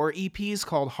releasing 4 EPs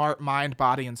called Heart, Mind,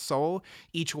 Body, and Soul.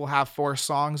 Each will have 4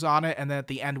 songs on it, and then at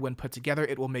the end, when put together,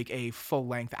 it will make a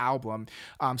full-length album.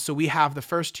 So we have the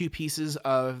first 2 pieces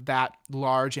of that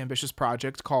large, ambitious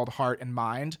project called Heart and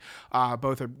Mind.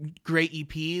 Both are great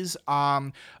EPs.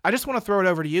 I just want to throw it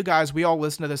over to you guys. We all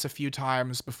listened to this a few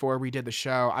times before we did the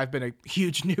show. I've been a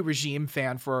huge New Regime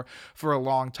fan for a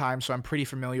long time, so I'm pretty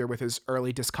familiar with his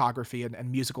early discography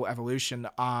and musical evolution.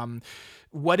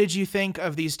 What did you think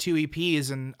of these 2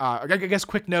 EPs? And I guess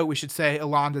quick note, we should say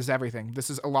Alon does everything. This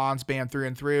is Alon's band through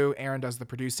and through. Aaron does the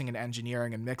producing and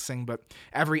engineering and mixing, but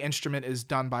every instrument is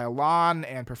done by Alon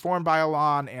and performed by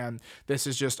Alon, and this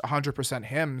is just 100%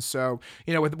 him. So,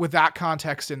 with that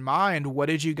context in mind, what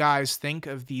did you guys think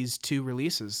of these 2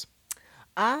 releases?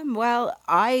 Well,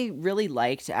 I really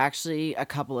liked actually a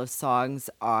couple of songs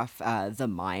off the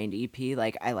Mind EP.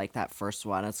 Like, I like that first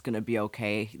one. It's gonna be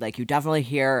okay. Like, you definitely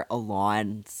hear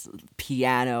Alon's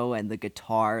piano and the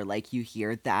guitar. Like, you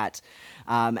hear that.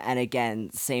 And again,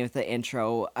 same with the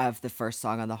intro of the first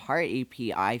song on the Heart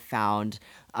EP. I found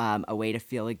a way to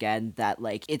feel again that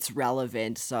like it's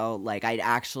relevant. So like I'd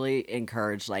actually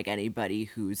encourage like anybody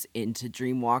who's into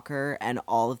Dreamwalker and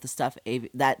all of the stuff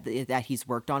that he's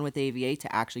worked on with AVA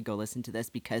to actually go listen to this,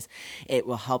 because it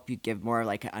will help you give more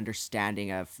like an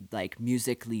understanding of like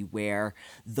musically where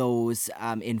those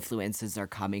influences are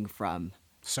coming from.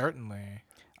 Certainly.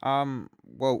 Well,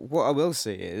 what I will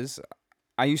say is,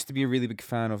 I used to be a really big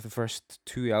fan of the first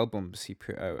 2 albums he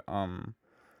put out.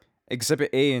 Exhibit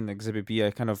A and Exhibit B,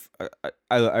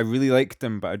 I really liked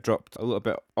them, but I dropped a little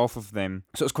bit off of them.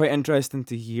 So it's quite interesting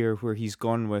to hear where he's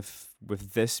gone with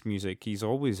this music. He's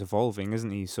always evolving,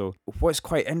 isn't he? So what's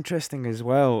quite interesting as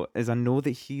well is I know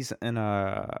that he's in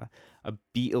a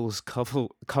Beatles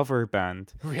cover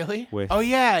band. Really? With, oh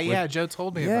yeah, Joe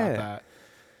told me about that.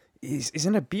 He's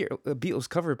in a Beatles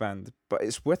cover band, but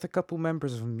it's with a couple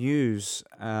members of Muse,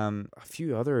 a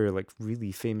few other like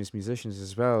really famous musicians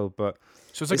as well. But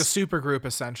so it's like a super group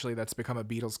essentially that's become a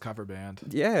Beatles cover band.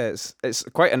 Yeah, it's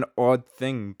quite an odd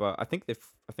thing, but I think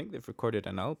they've recorded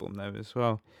an album now as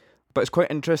well. But it's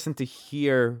quite interesting to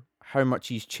hear how much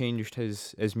he's changed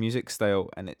his music style,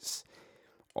 and it's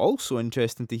also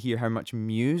interesting to hear how much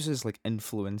Muse has like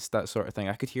influenced that sort of thing.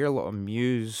 I could hear a lot of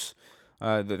Muse,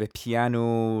 the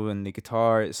piano and the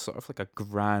guitar. It's sort of like a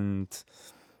grand.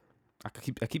 I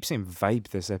keep saying vibe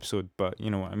this episode, but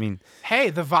you know what I mean. Hey,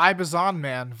 the vibe is on,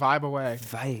 man. Vibe away.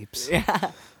 Vibes.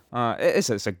 Yeah.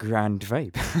 It's a grand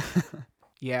vibe.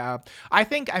 Yeah,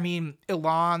 I mean,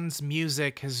 Ilan's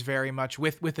music has very much,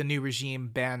 with the new regime,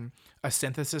 been a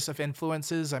synthesis of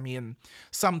influences. I mean,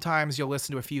 sometimes you'll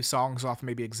listen to a few songs off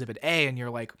maybe Exhibit A and you're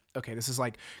like, okay, this is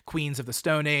like Queens of the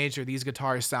Stone Age, or these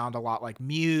guitars sound a lot like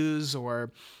Muse,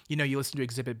 or, you know, you listen to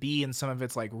Exhibit B and some of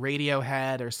it's like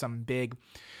Radiohead or some big,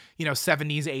 you know,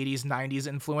 70s, 80s, 90s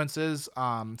influences.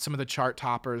 Some of the chart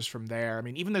toppers from there. I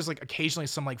mean, even there's like occasionally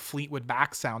some like Fleetwood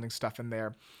Mac sounding stuff in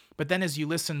there. But then as you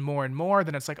listen more and more,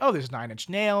 then it's like, oh, there's Nine Inch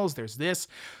Nails, there's this,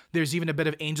 there's even a bit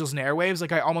of Angels and Airwaves.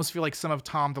 Like, I almost feel like some of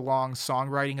Tom DeLonge's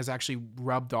songwriting has actually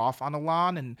rubbed off on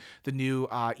Ilan, and the new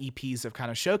EPs have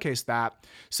kind of showcased that.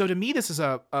 So to me, this is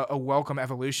a welcome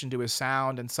evolution to his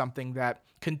sound, and something that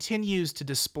continues to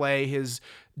display his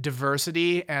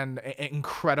diversity and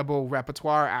incredible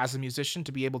repertoire as a musician,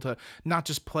 to be able to not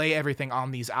just play everything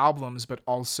on these albums, but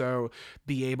also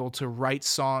be able to write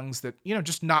songs that, you know,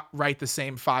 just not write the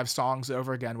same 5 songs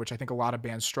over again, which I think a lot of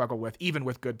bands struggle with, even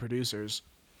with good producers.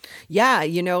 Yeah,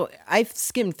 you know, I've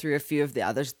skimmed through a few of the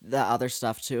other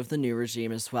stuff too of the new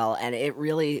regime as well, and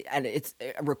it's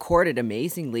recorded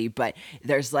amazingly. But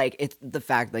there's like, it's the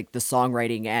fact, like, the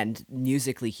songwriting and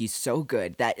musically he's so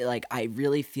good that, like, I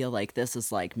really feel like this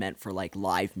is like meant for like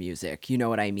live music. You know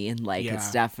what I mean? Like, Yeah.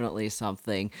 it's definitely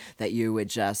something that you would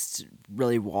just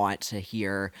really want to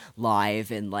hear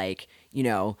live, and like, you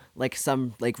know, like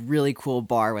some like really cool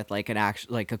bar with like an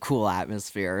actual, like a cool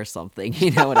atmosphere or something.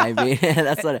 You know what I mean?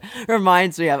 That's what it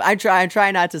reminds me of. I'm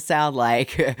trying not to sound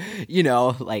like, you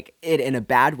know, like it in a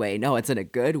bad way. No, it's in a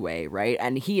good way, right?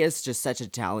 And he is just such a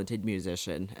talented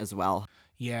musician as well.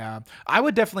 Yeah, I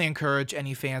would definitely encourage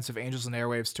any fans of Angels and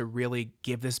Airwaves to really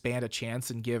give this band a chance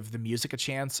and give the music a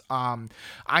chance.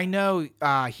 I know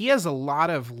he has a lot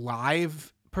of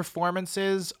live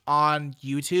performances on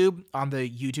YouTube, on the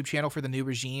YouTube channel for the new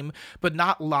regime, but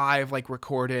not live, like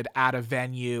recorded at a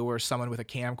venue or someone with a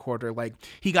camcorder. Like,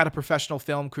 he got a professional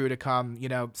film crew to come, you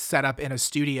know, set up in a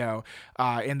studio,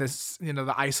 in this, you know,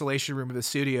 the isolation room of the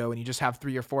studio, and you just have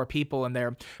 3 or 4 people and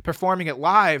they're performing it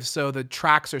live. So the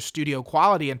tracks are studio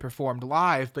quality and performed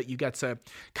live, but you get to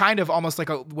kind of almost like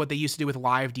what they used to do with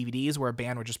live DVDs, where a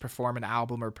band would just perform an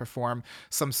album or perform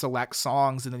some select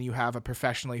songs, and then you have a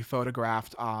professionally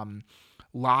photographed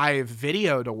live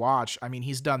video to watch. I mean,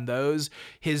 he's done those.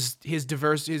 His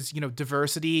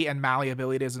diversity and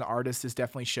malleability as an artist is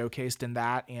definitely showcased in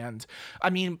that. And I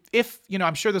mean, if, you know,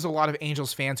 I'm sure there's a lot of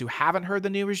Angels fans who haven't heard the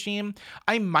new regime.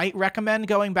 I might recommend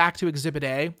going back to Exhibit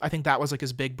A. I think that was like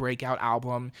his big breakout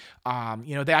album.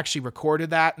 You know, they actually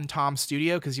recorded that in Tom's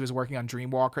studio because he was working on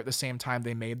Dreamwalker at the same time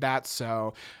they made that.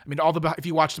 So, I mean, if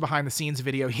you watch the behind the scenes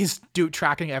video, he's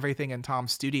tracking everything in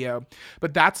Tom's studio.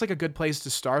 But that's like a good place to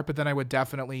start. But then I would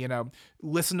definitely, you know,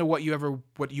 listen to what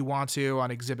you want to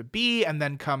on Exhibit B, and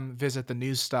then come visit the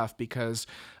new stuff, because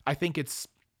I think it's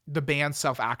the band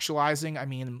self-actualizing. I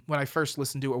mean, when I first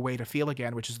listened to A Way to Feel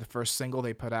Again, which is the first single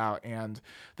they put out and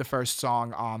the first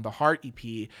song on the Heart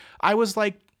EP, I was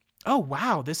like, oh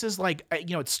wow, this is like,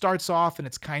 you know, it starts off and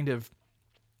it's kind of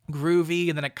groovy,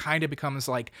 and then it kind of becomes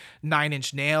like Nine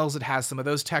Inch Nails. It has some of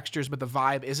those textures, but the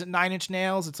vibe isn't Nine Inch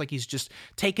Nails. It's like he's just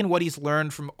taken what he's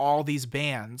learned from all these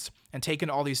bands and taken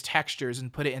all these textures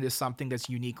and put it into something that's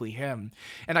uniquely him.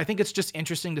 And I think it's just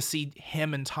interesting to see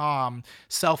him and Tom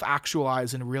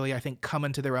self-actualize and really, I think, come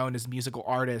into their own as musical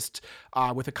artists,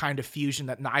 with a kind of fusion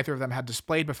that neither of them had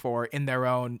displayed before in their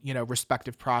own, you know,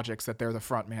 respective projects that they're the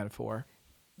front man for.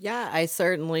 Yeah, I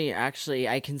certainly actually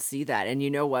I can see that. And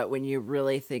you know what, when you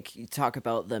really think, you talk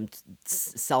about them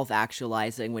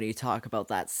self-actualizing, when you talk about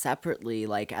that separately,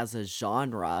 like as a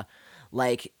genre,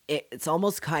 like it's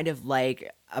almost kind of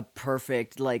like a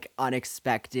perfect, like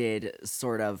unexpected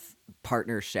sort of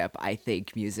partnership, I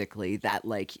think, musically, that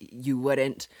like you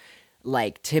wouldn't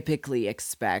like typically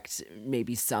expect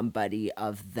maybe somebody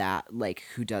of that, like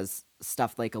who does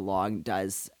stuff like Along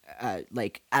does,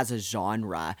 like as a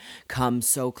genre, come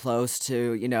so close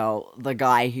to, you know, the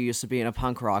guy who used to be in a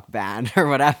punk rock band or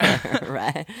whatever,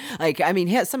 right? Like, I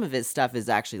mean, some of his stuff is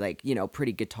actually like, you know,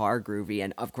 pretty guitar groovy.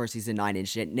 And of course, he's in Nine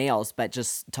Inch Nails, but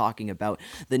just talking about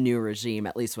the New Regime,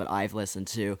 at least what I've listened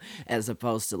to, as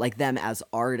opposed to like them as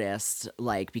artists,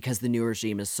 like, because the New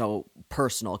Regime is so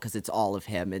personal because it's all of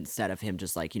him instead of him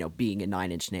just like, you know, being in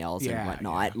Nine Inch Nails and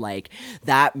whatnot. Like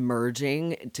that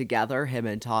merging together, him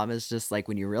and Tom, is just like,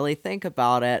 when you really think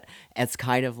about it, it's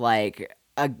kind of like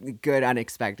a good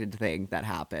unexpected thing that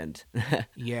happened.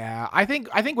 Yeah, I think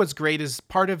what's great is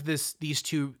part of these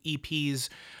two EPs.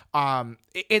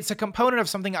 It's a component of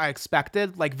something I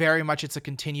expected. Like very much, it's a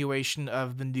continuation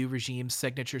of the New Regime's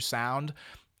signature sound.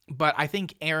 But I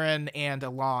think Aaron and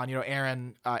Alon, you know,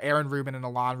 Aaron Rubin and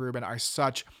Alon Rubin are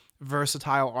such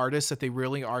versatile artists that they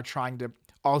really are trying to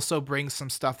also bring some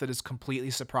stuff that is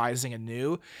completely surprising and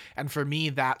new. And for me,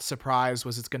 that surprise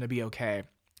was It's Gonna Be Okay.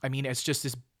 I mean, it's just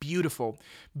this beautiful,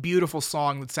 beautiful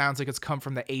song that sounds like it's come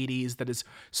from the 80s, that is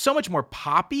so much more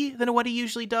poppy than what he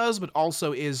usually does, but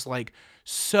also is like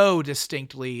so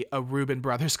distinctly a Rubin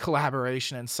Brothers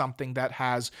collaboration and something that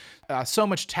has so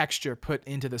much texture put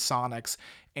into the sonics.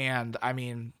 And I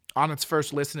mean, on its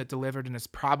first listen, it delivered, and it's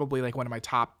probably like one of my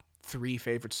top 3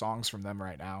 favorite songs from them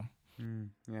right now.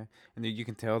 Yeah, and you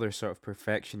can tell they're sort of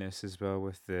perfectionists as well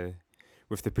with the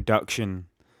production.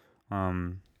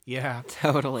 Yeah,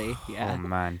 totally. Yeah. Oh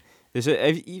man,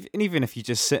 even if you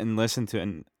just sit and listen to it,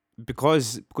 and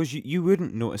because you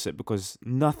wouldn't notice it because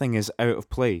nothing is out of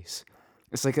place.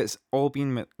 It's like it's all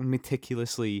been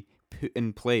meticulously put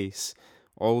in place.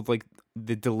 All like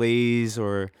the delays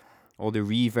or all the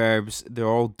reverbs, they're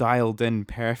all dialed in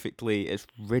perfectly. It's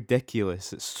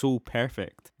ridiculous. It's so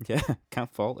perfect. Yeah,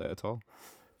 can't fault it at all.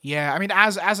 Yeah, I mean,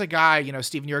 as a guy, you know,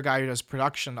 Steven, you're a guy who does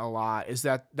production a lot.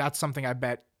 That's something I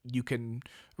bet you can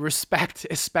respect,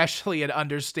 especially, and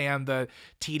understand the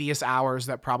tedious hours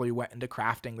that probably went into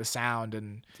crafting the sound.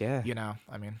 And yeah, you know,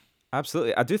 I mean,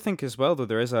 absolutely. I do think as well, though,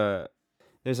 there's a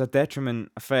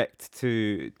detriment effect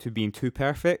to being too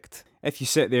perfect. If you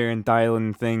sit there and dial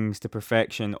in things to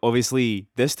perfection, obviously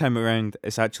this time around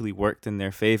it's actually worked in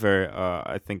their favor.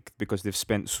 I think because they've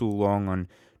spent so long on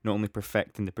not only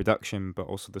perfecting the production but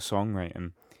also the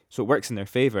songwriting, so it works in their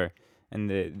favor. And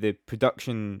the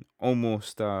production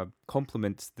almost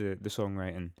complements the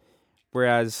songwriting.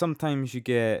 Whereas sometimes you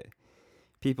get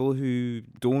people who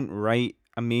don't write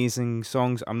amazing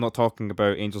songs. I'm not talking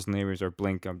about Angels and Airwaves or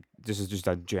Blink. This is just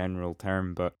a general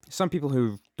term. But some people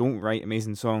who don't write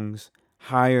amazing songs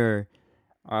hire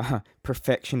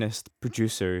perfectionist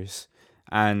producers,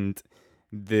 and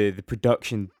the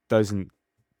production doesn't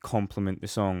complement the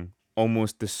song.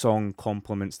 Almost the song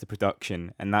complements the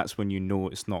production, and that's when you know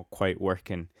it's not quite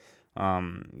working.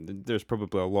 There's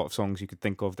probably a lot of songs you could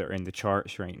think of that are in the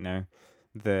charts right now.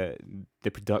 The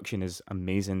production is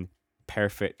amazing,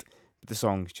 perfect, but the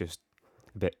song's just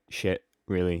a bit shit,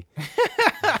 really.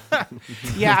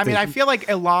 Yeah, I mean, I feel like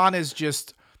Alon is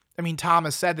just, I mean, Tom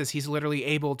has said this, he's literally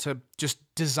able to just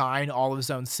design all of his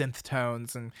own synth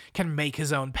tones and can make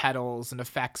his own pedals and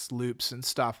effects loops and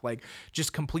stuff, like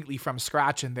just completely from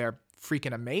scratch, and they're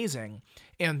freaking amazing.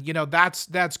 And, you know,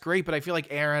 that's great, but I feel like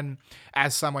Aaron,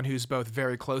 as someone who's both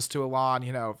very close to Alon,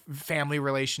 you know, family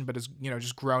relation, but is, you know,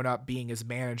 just grown up being his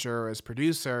manager or his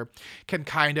producer, can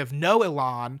kind of know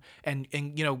Alon and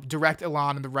you know, direct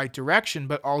Alon in the right direction,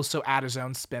 but also add his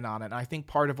own spin on it. And I think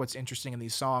part of what's interesting in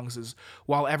these songs is,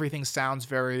 while everything sounds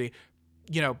very,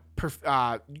 you know,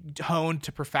 honed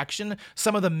to perfection,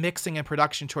 some of the mixing and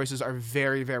production choices are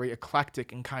very, very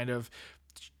eclectic and kind of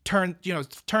turn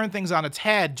things on its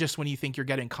head just when you think you're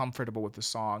getting comfortable with the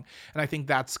song. And I think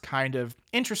that's kind of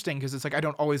interesting, because it's like, I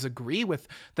don't always agree with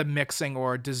the mixing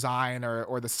or design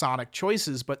or the sonic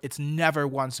choices, but it's never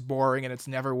once boring, and it's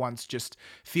never once just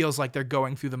feels like they're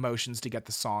going through the motions to get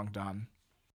the song done.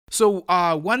 So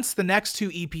once the next 2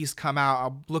 EPs come out,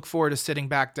 I'll look forward to sitting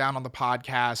back down on the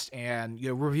podcast and, you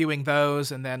know, reviewing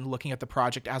those, and then looking at the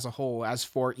project as a whole, as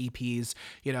 4 EPs,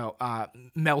 you know,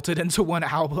 melted into one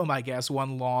album, I guess,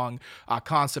 one long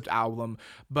concept album.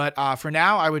 But for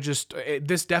now, I would just,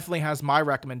 this definitely has my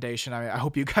recommendation. I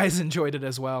hope you guys enjoyed it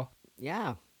as well.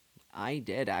 Yeah, I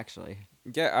did actually.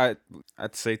 Yeah,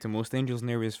 I'd say to most Angels and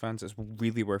Airwaves fans, it's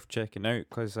really worth checking out,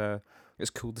 because it's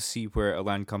cool to see where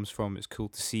Alon comes from. It's cool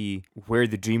to see where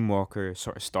the Dreamwalker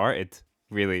sort of started,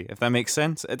 really, if that makes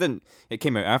sense. It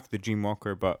came out after the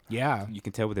Dreamwalker, but yeah, you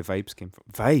can tell where the vibes came from.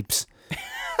 Vibes!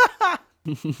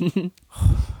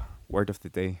 Word of the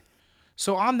day.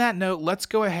 So on that note, let's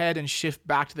go ahead and shift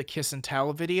back to the Kiss and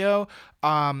Tell video.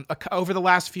 Over the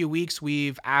last few weeks,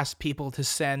 we've asked people to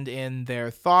send in their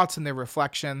thoughts and their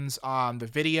reflections on the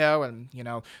video and,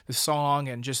 the song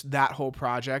and just that whole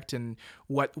project and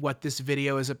what this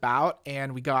video is about.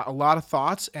 And we got a lot of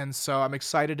thoughts. And so I'm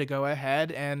excited to go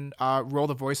ahead and roll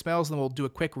the voicemails, and we'll do a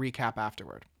quick recap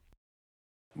afterward.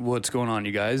 What's going on,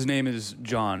 you guys? Name is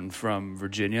John from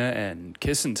Virginia, and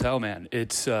Kiss and Tell, man.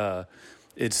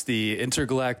 It's the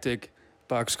intergalactic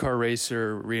boxcar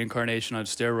racer reincarnation on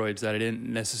steroids that I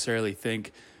didn't necessarily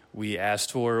think we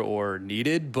asked for or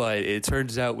needed, but it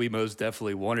turns out we most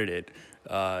definitely wanted it.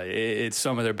 It's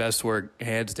some of their best work,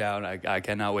 hands down. I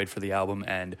cannot wait for the album,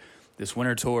 and this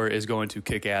winter tour is going to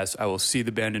kick ass. I will see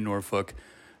the band in Norfolk.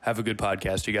 Have a good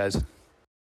podcast, you guys.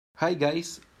 Hi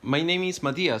guys, my name is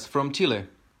Matias from Chile.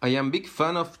 I am a big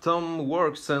fan of Tom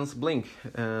work since Blink,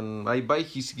 and I buy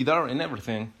his guitar and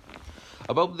everything.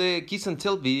 About the Kiss and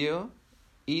Tell video,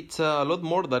 it's a lot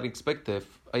more than expected.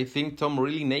 I think Tom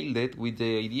really nailed it with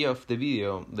the idea of the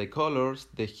video, the colors,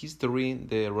 the history,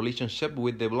 the relationship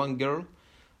with the blonde girl,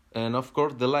 and of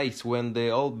course the lights when the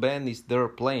old band is there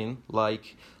playing,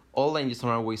 like all Angels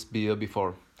and Airways video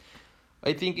before.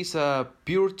 I think it's a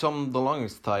pure Tom DeLonge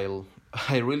style.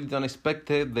 I really don't expect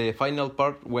the final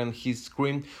part when he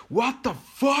screamed, "What the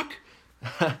fuck?"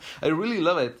 I really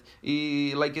love it.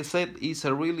 Like I said, it's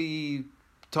a really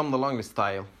Tom DeLonge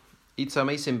style. It's an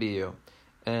amazing video.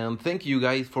 And thank you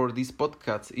guys for this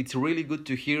podcast. It's really good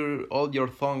to hear all your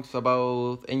thoughts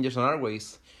about Angels and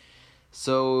Airways.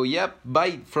 So, yeah,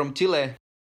 bye from Chile.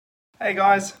 Hey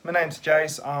guys, my name's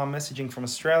Jace. I'm messaging from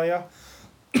Australia.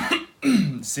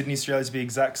 Sydney, Australia to be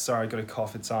exact. Sorry, I got a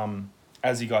cough. It's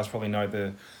as you guys probably know,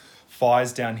 the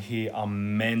fires down here are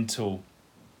mental.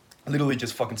 Literally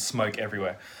just fucking smoke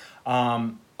everywhere.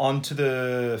 Onto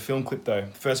the film clip though.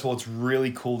 First of all, it's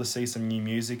really cool to see some new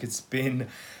music. It's been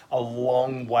a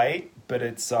long wait, but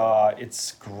it's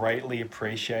greatly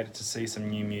appreciated to see some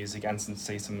new music and to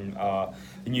see some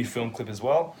the new film clip as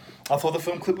well. I thought the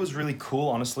film clip was really cool,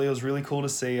 honestly. It was really cool to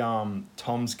see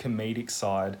Tom's comedic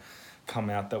side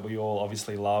come out that we all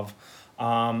obviously love.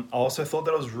 I also thought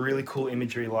that it was really cool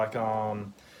imagery, like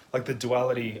the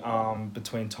duality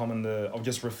between Tom and I'll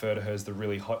just refer to her as the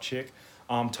really hot chick.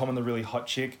 Tom and the really hot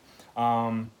chick.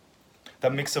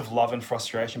 That mix of love and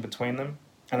frustration between them.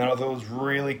 And then I thought it was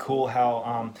really cool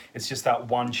how it's just that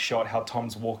one shot, how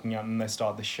Tom's walking out and they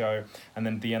start the show, and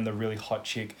then at the end the really hot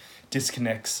chick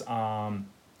disconnects,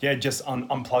 just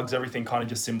unplugs everything, kind of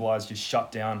just symbolized just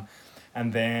shut down.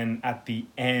 And then at the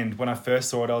end, when I first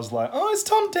saw it, I was like, oh, is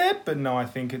Tom dead? But no, I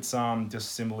think it's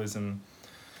just symbolism.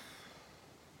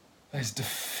 He's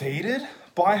defeated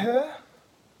by her?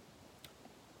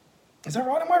 Is that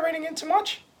right? Am I reading in too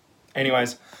much?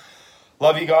 Anyways,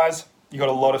 love you guys. You got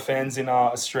a lot of fans in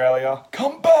Australia.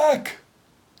 Come back!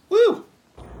 Woo!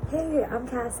 Hey, I'm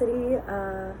Cassidy,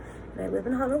 and I live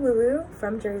in Honolulu,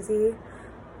 from Jersey,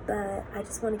 but I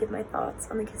just want to give my thoughts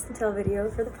on the Kiss and Tell video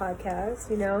for the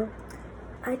podcast,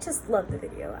 I just love the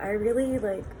video. I really,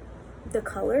 the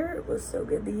color was so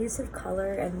good. The use of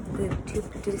color and the two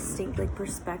distinct,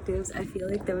 perspectives. I feel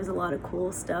like there was a lot of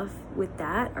cool stuff with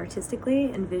that, artistically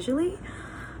and visually.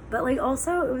 But,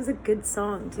 also, it was a good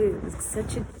song, too. It was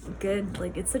such a good,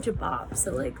 it's such a bop.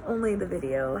 So, only the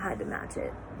video had to match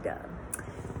it. Duh.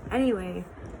 Anyway,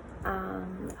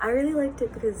 I really liked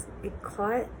it because it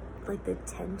caught, the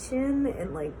tension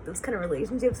and, those kind of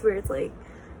relationships where it's,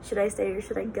 should I stay or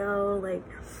should I go?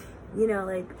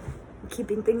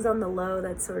 Keeping things on the low.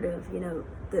 That's sort of,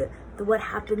 the what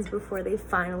happens before they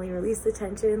finally release the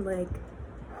tension.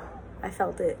 I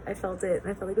felt it. And I felt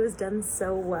like it was done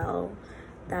so well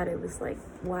that it was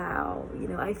wow,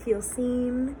 I feel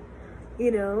seen,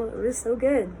 it was so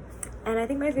good. And I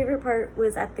think my favorite part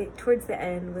was towards the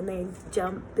end when they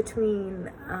jump between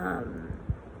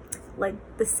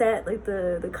the set,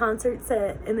 the concert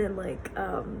set, and then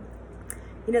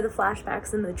the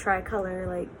flashbacks and the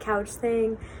tricolor couch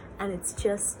thing, and it's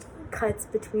just cuts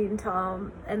between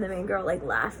Tom and the main girl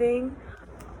laughing.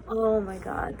 Oh my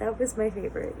god, that was my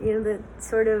favorite. The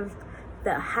sort of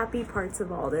the happy parts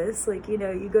of all this,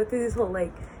 you go through this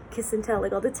whole Kiss and Tell,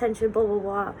 all the tension, blah blah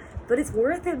blah, but it's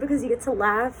worth it because you get to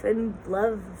laugh and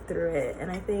love through it.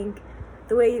 And I think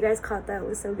the way you guys caught that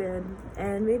was so good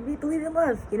and made me believe in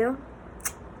love,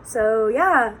 so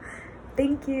yeah,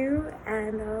 thank you,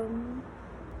 and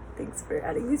thanks for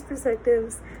adding these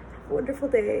perspectives. Have a wonderful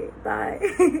day.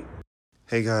 Bye.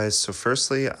 Hey guys, so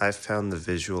firstly, I found the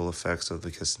visual effects of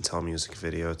the Kiss and Tell music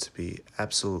video to be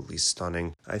absolutely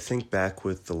stunning. I think back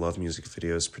with the Love music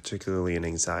videos, particularly in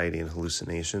Anxiety and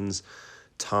Hallucinations,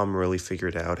 Tom really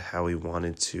figured out how he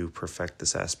wanted to perfect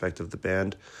this aspect of the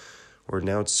band, where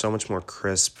now it's so much more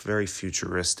crisp, very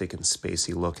futuristic and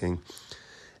spacey looking,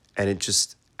 and it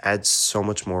just adds so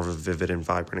much more of a vivid and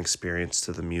vibrant experience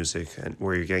to the music, and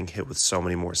where you're getting hit with so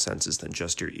many more senses than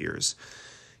just your ears.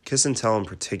 Kiss and Tell in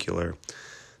particular,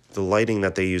 the lighting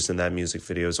that they used in that music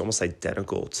video is almost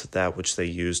identical to that which they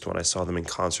used when I saw them in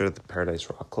concert at the Paradise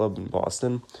Rock Club in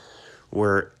Boston,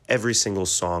 where every single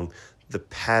song, the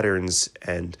patterns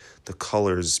and the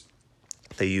colors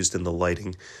they used in the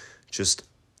lighting just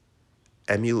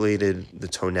emulated the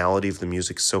tonality of the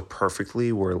music so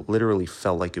perfectly, where it literally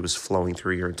felt like it was flowing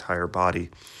through your entire body.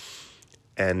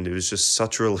 And it was just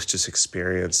such a religious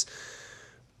experience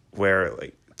where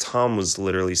like Tom was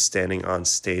literally standing on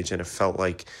stage, and it felt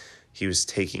like he was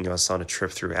taking us on a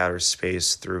trip through outer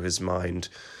space through his mind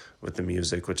with the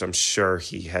music, which I'm sure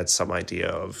he had some idea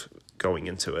of going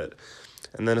into it.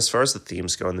 And then as far as the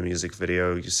themes go in the music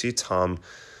video, you see Tom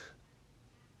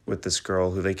with this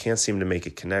girl who they can't seem to make a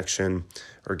connection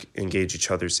or engage each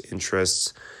other's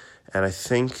interests. And I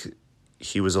think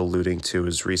he was alluding to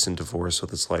his recent divorce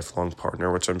with his lifelong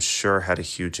partner, which I'm sure had a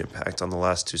huge impact on the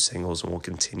last two singles and will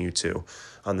continue to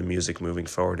on the music moving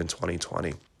forward in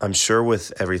 2020. I'm sure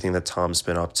with everything that Tom's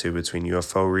been up to between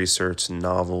UFO research and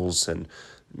novels and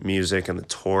music and the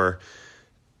tour,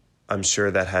 I'm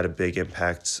sure that had a big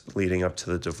impact leading up to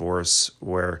the divorce,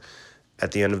 where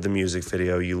at the end of the music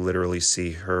video, you literally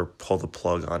see her pull the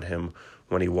plug on him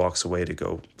when he walks away to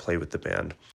go play with the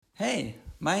band. Hey,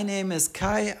 my name is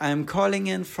Kai. I'm calling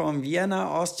in from Vienna,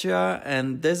 Austria,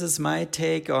 and this is my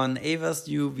take on Ava's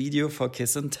new video for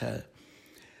Kiss and Tell.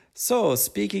 So,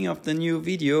 speaking of the new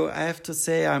video, I have to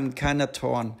say I'm kinda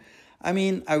torn. I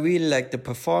mean, I really like the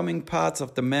performing parts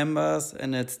of the members,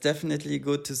 and it's definitely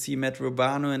good to see Matt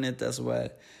Rubano in it as well.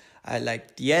 I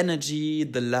like the energy,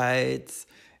 the lights.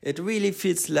 It really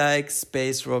feels like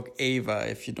space rock Ava,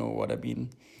 if you know what I mean.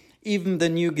 Even the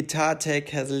new guitar tech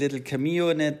has a little cameo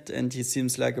in it, and he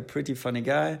seems like a pretty funny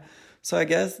guy. So I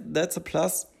guess that's a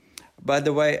plus. By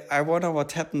the way, I wonder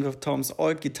what happened with Tom's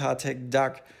old guitar tech,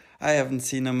 Doug. I haven't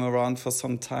seen him around for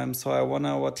some time, so I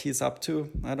wonder what he's up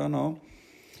to. I don't know.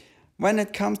 When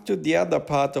it comes to the other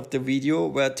part of the video,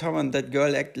 where Tom and that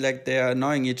girl act like they are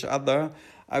annoying each other,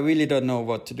 I really don't know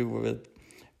what to do with it.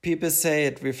 People say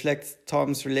it reflects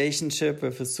Tom's relationship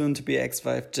with his soon-to-be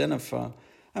ex-wife Jennifer.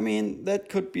 I mean, that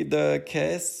could be the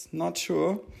case, not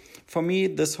sure. For me,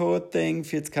 this whole thing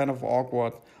feels kind of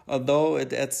awkward, although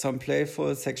it adds some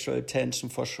playful sexual tension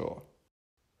for sure.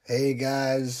 Hey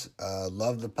guys,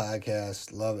 love the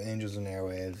podcast, love Angels and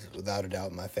Airwaves, without a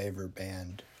doubt my favorite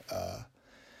band.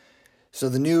 So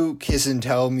the new Kiss and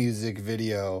Tell music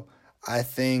video, I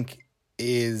think,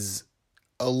 is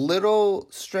a little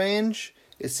strange.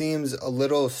 It seems a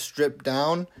little stripped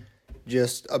down,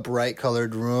 just a bright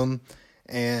colored room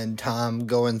and Tom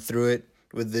going through it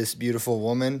with this beautiful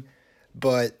woman.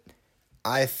 But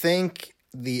I think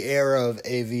the era of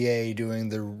AVA doing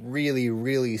the really,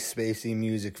 really spacey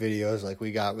music videos like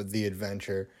we got with The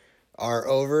Adventure are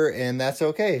over, and that's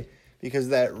okay, because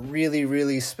that really,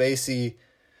 really spacey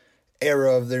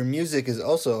era of their music is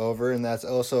also over, and that's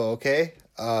also okay.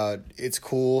 It's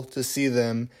cool to see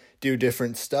them do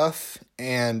different stuff,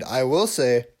 and I will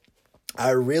say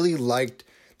I really liked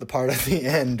the part at the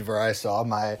end where I saw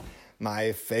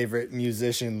my favorite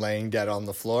musician laying dead on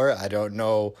the floor. I don't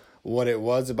know what it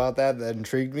was about that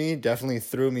intrigued me, definitely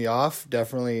threw me off,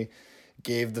 definitely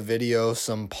gave the video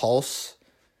some pulse.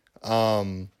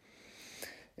 And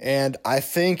I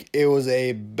think it was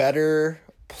a better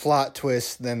plot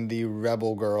twist than the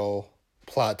Rebel Girl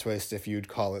plot twist, if you'd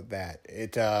call it that.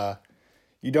 It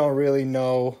you don't really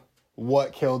know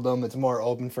what killed them. It's more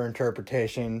open for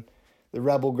interpretation. The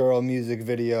Rebel Girl music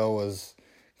video was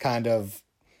kind of,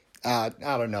 I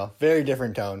don't know, very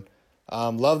different tone.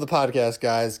 Love the podcast,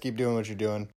 guys. Keep doing what you're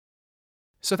doing.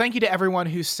 So thank you to everyone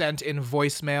who sent in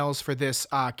voicemails for this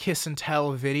Kiss and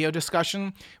Tell video discussion.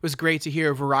 It was great to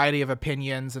hear a variety of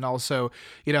opinions and also,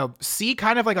 see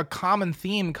kind of like a common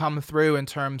theme come through in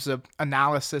terms of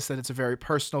analysis, that it's a very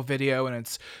personal video and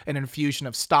it's an infusion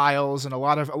of styles and a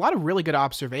lot of really good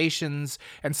observations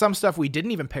and some stuff we didn't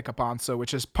even pick up on. So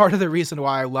which is part of the reason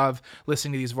why I love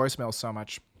listening to these voicemails so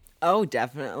much. Oh,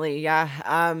 definitely. Yeah.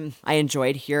 I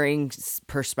enjoyed hearing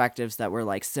perspectives that were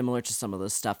like similar to some of the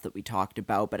stuff that we talked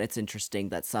about, but it's interesting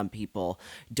that some people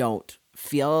don't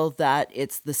feel that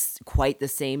it's quite the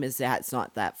same as that. It's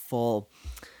not that full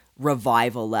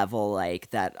revival level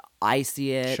like that I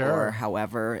see it. Sure. Or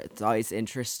however, it's always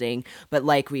interesting. But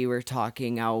like we were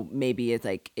talking, how maybe it's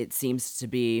like it seems to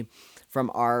be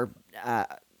from our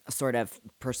sort of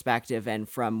perspective and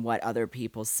from what other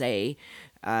people say,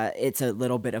 it's a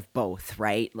little bit of both,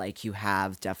 right? Like you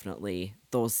have definitely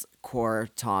those core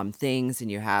Tom things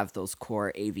and you have those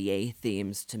core AVA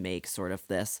themes to make sort of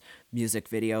this music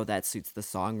video that suits the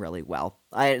song really well.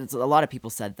 A lot of people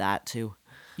said that too.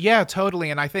 Yeah,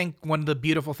 totally. And I think one of the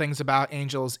beautiful things about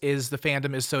Angels is the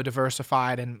fandom is so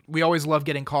diversified, and we always love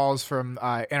getting calls from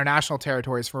international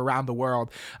territories from around the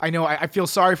world. I know I feel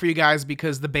sorry for you guys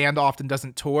because the band often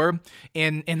doesn't tour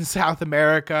in South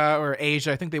America or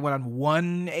Asia. I think they went on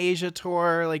one Asia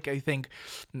tour, like I think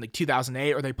in like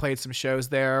 2008, or they played some shows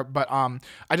there. But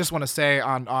I just want to say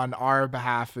on our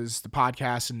behalf as the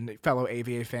podcast and fellow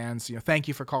AVA fans, thank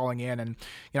you for calling in. And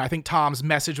I think Tom's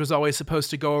message was always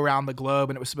supposed to go around the globe,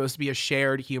 and it was supposed to be a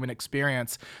shared human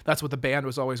experience. That's what the band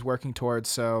was always working towards.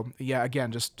 So yeah,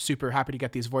 again, just super happy to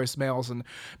get these voicemails, and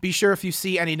be sure if you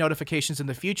see any notifications in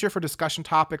the future for discussion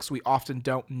topics. We often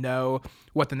don't know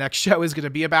what the next show is going to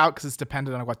be about because it's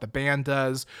dependent on what the band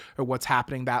does or what's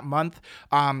happening that month.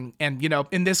 And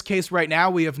in this case right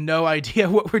now, we have no idea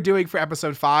what we're doing for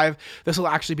episode 5. This will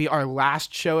actually be our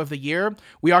last show of the year.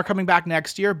 We are coming back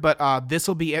next year, but this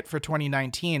will be it for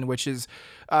 2019, which is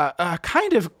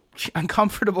kind of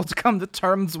uncomfortable to come to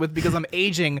terms with because I'm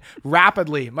aging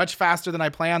rapidly, much faster than I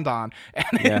planned on.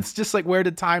 And it's just like, where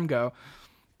did time go?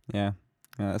 Yeah,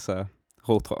 that's a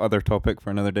whole other topic for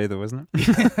another day though, isn't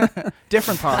it?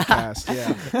 Different podcast,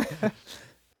 yeah.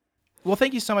 Well,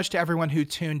 thank you so much to everyone who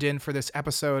tuned in for this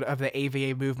episode of the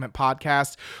AVA Movement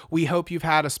podcast. We hope you've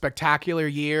had a spectacular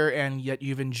year and yet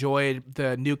you've enjoyed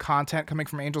the new content coming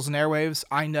from Angels and Airwaves.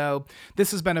 I know this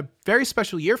has been a very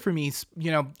special year for me,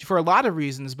 for a lot of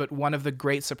reasons, but one of the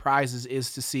great surprises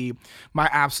is to see my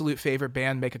absolute favorite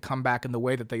band make a comeback in the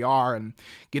way that they are. And,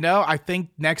 I think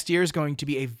next year is going to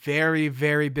be a very,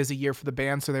 very busy year for the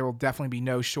band, so there will definitely be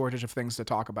no shortage of things to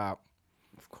talk about.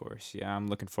 Of course, yeah, I'm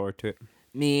looking forward to it.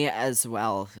 Me as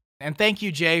well. And thank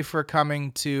you, Jay, for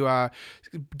coming to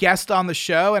guest on the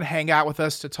show and hang out with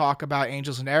us to talk about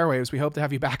Angels and Airwaves. We hope to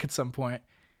have you back at some point.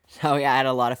 Oh, yeah, I had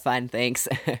a lot of fun. Thanks.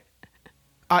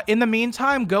 In the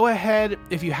meantime, go ahead,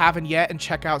 if you haven't yet, and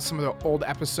check out some of the old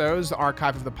episodes, the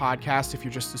archive of the podcast, if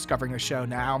you're just discovering the show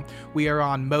now. We are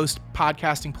on most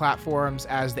podcasting platforms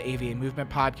as the AVA Movement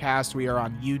Podcast. We are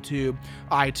on YouTube,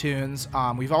 iTunes.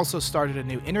 We've also started a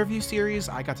new interview series.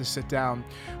 I got to sit down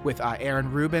with Aaron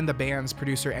Rubin, the band's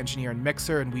producer, engineer, and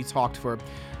mixer, and we talked for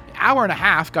hour and a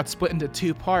half, got split into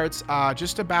 2 parts,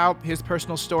 just about his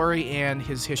personal story and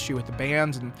his history with the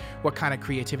band and what kind of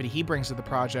creativity he brings to the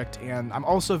project. And I'm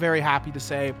also very happy to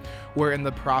say we're in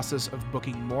the process of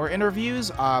booking more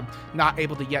interviews. Not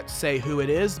able to yet say who it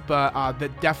is, but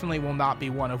that definitely will not be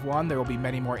one of one. There will be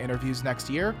many more interviews next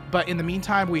year. But in the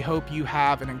meantime, we hope you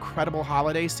have an incredible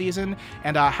holiday season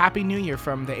and a Happy New Year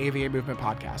from the AVA Movement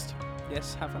Podcast.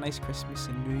 Yes, have a nice Christmas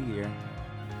and New Year.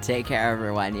 Take care,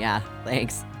 everyone. Yeah,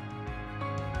 thanks.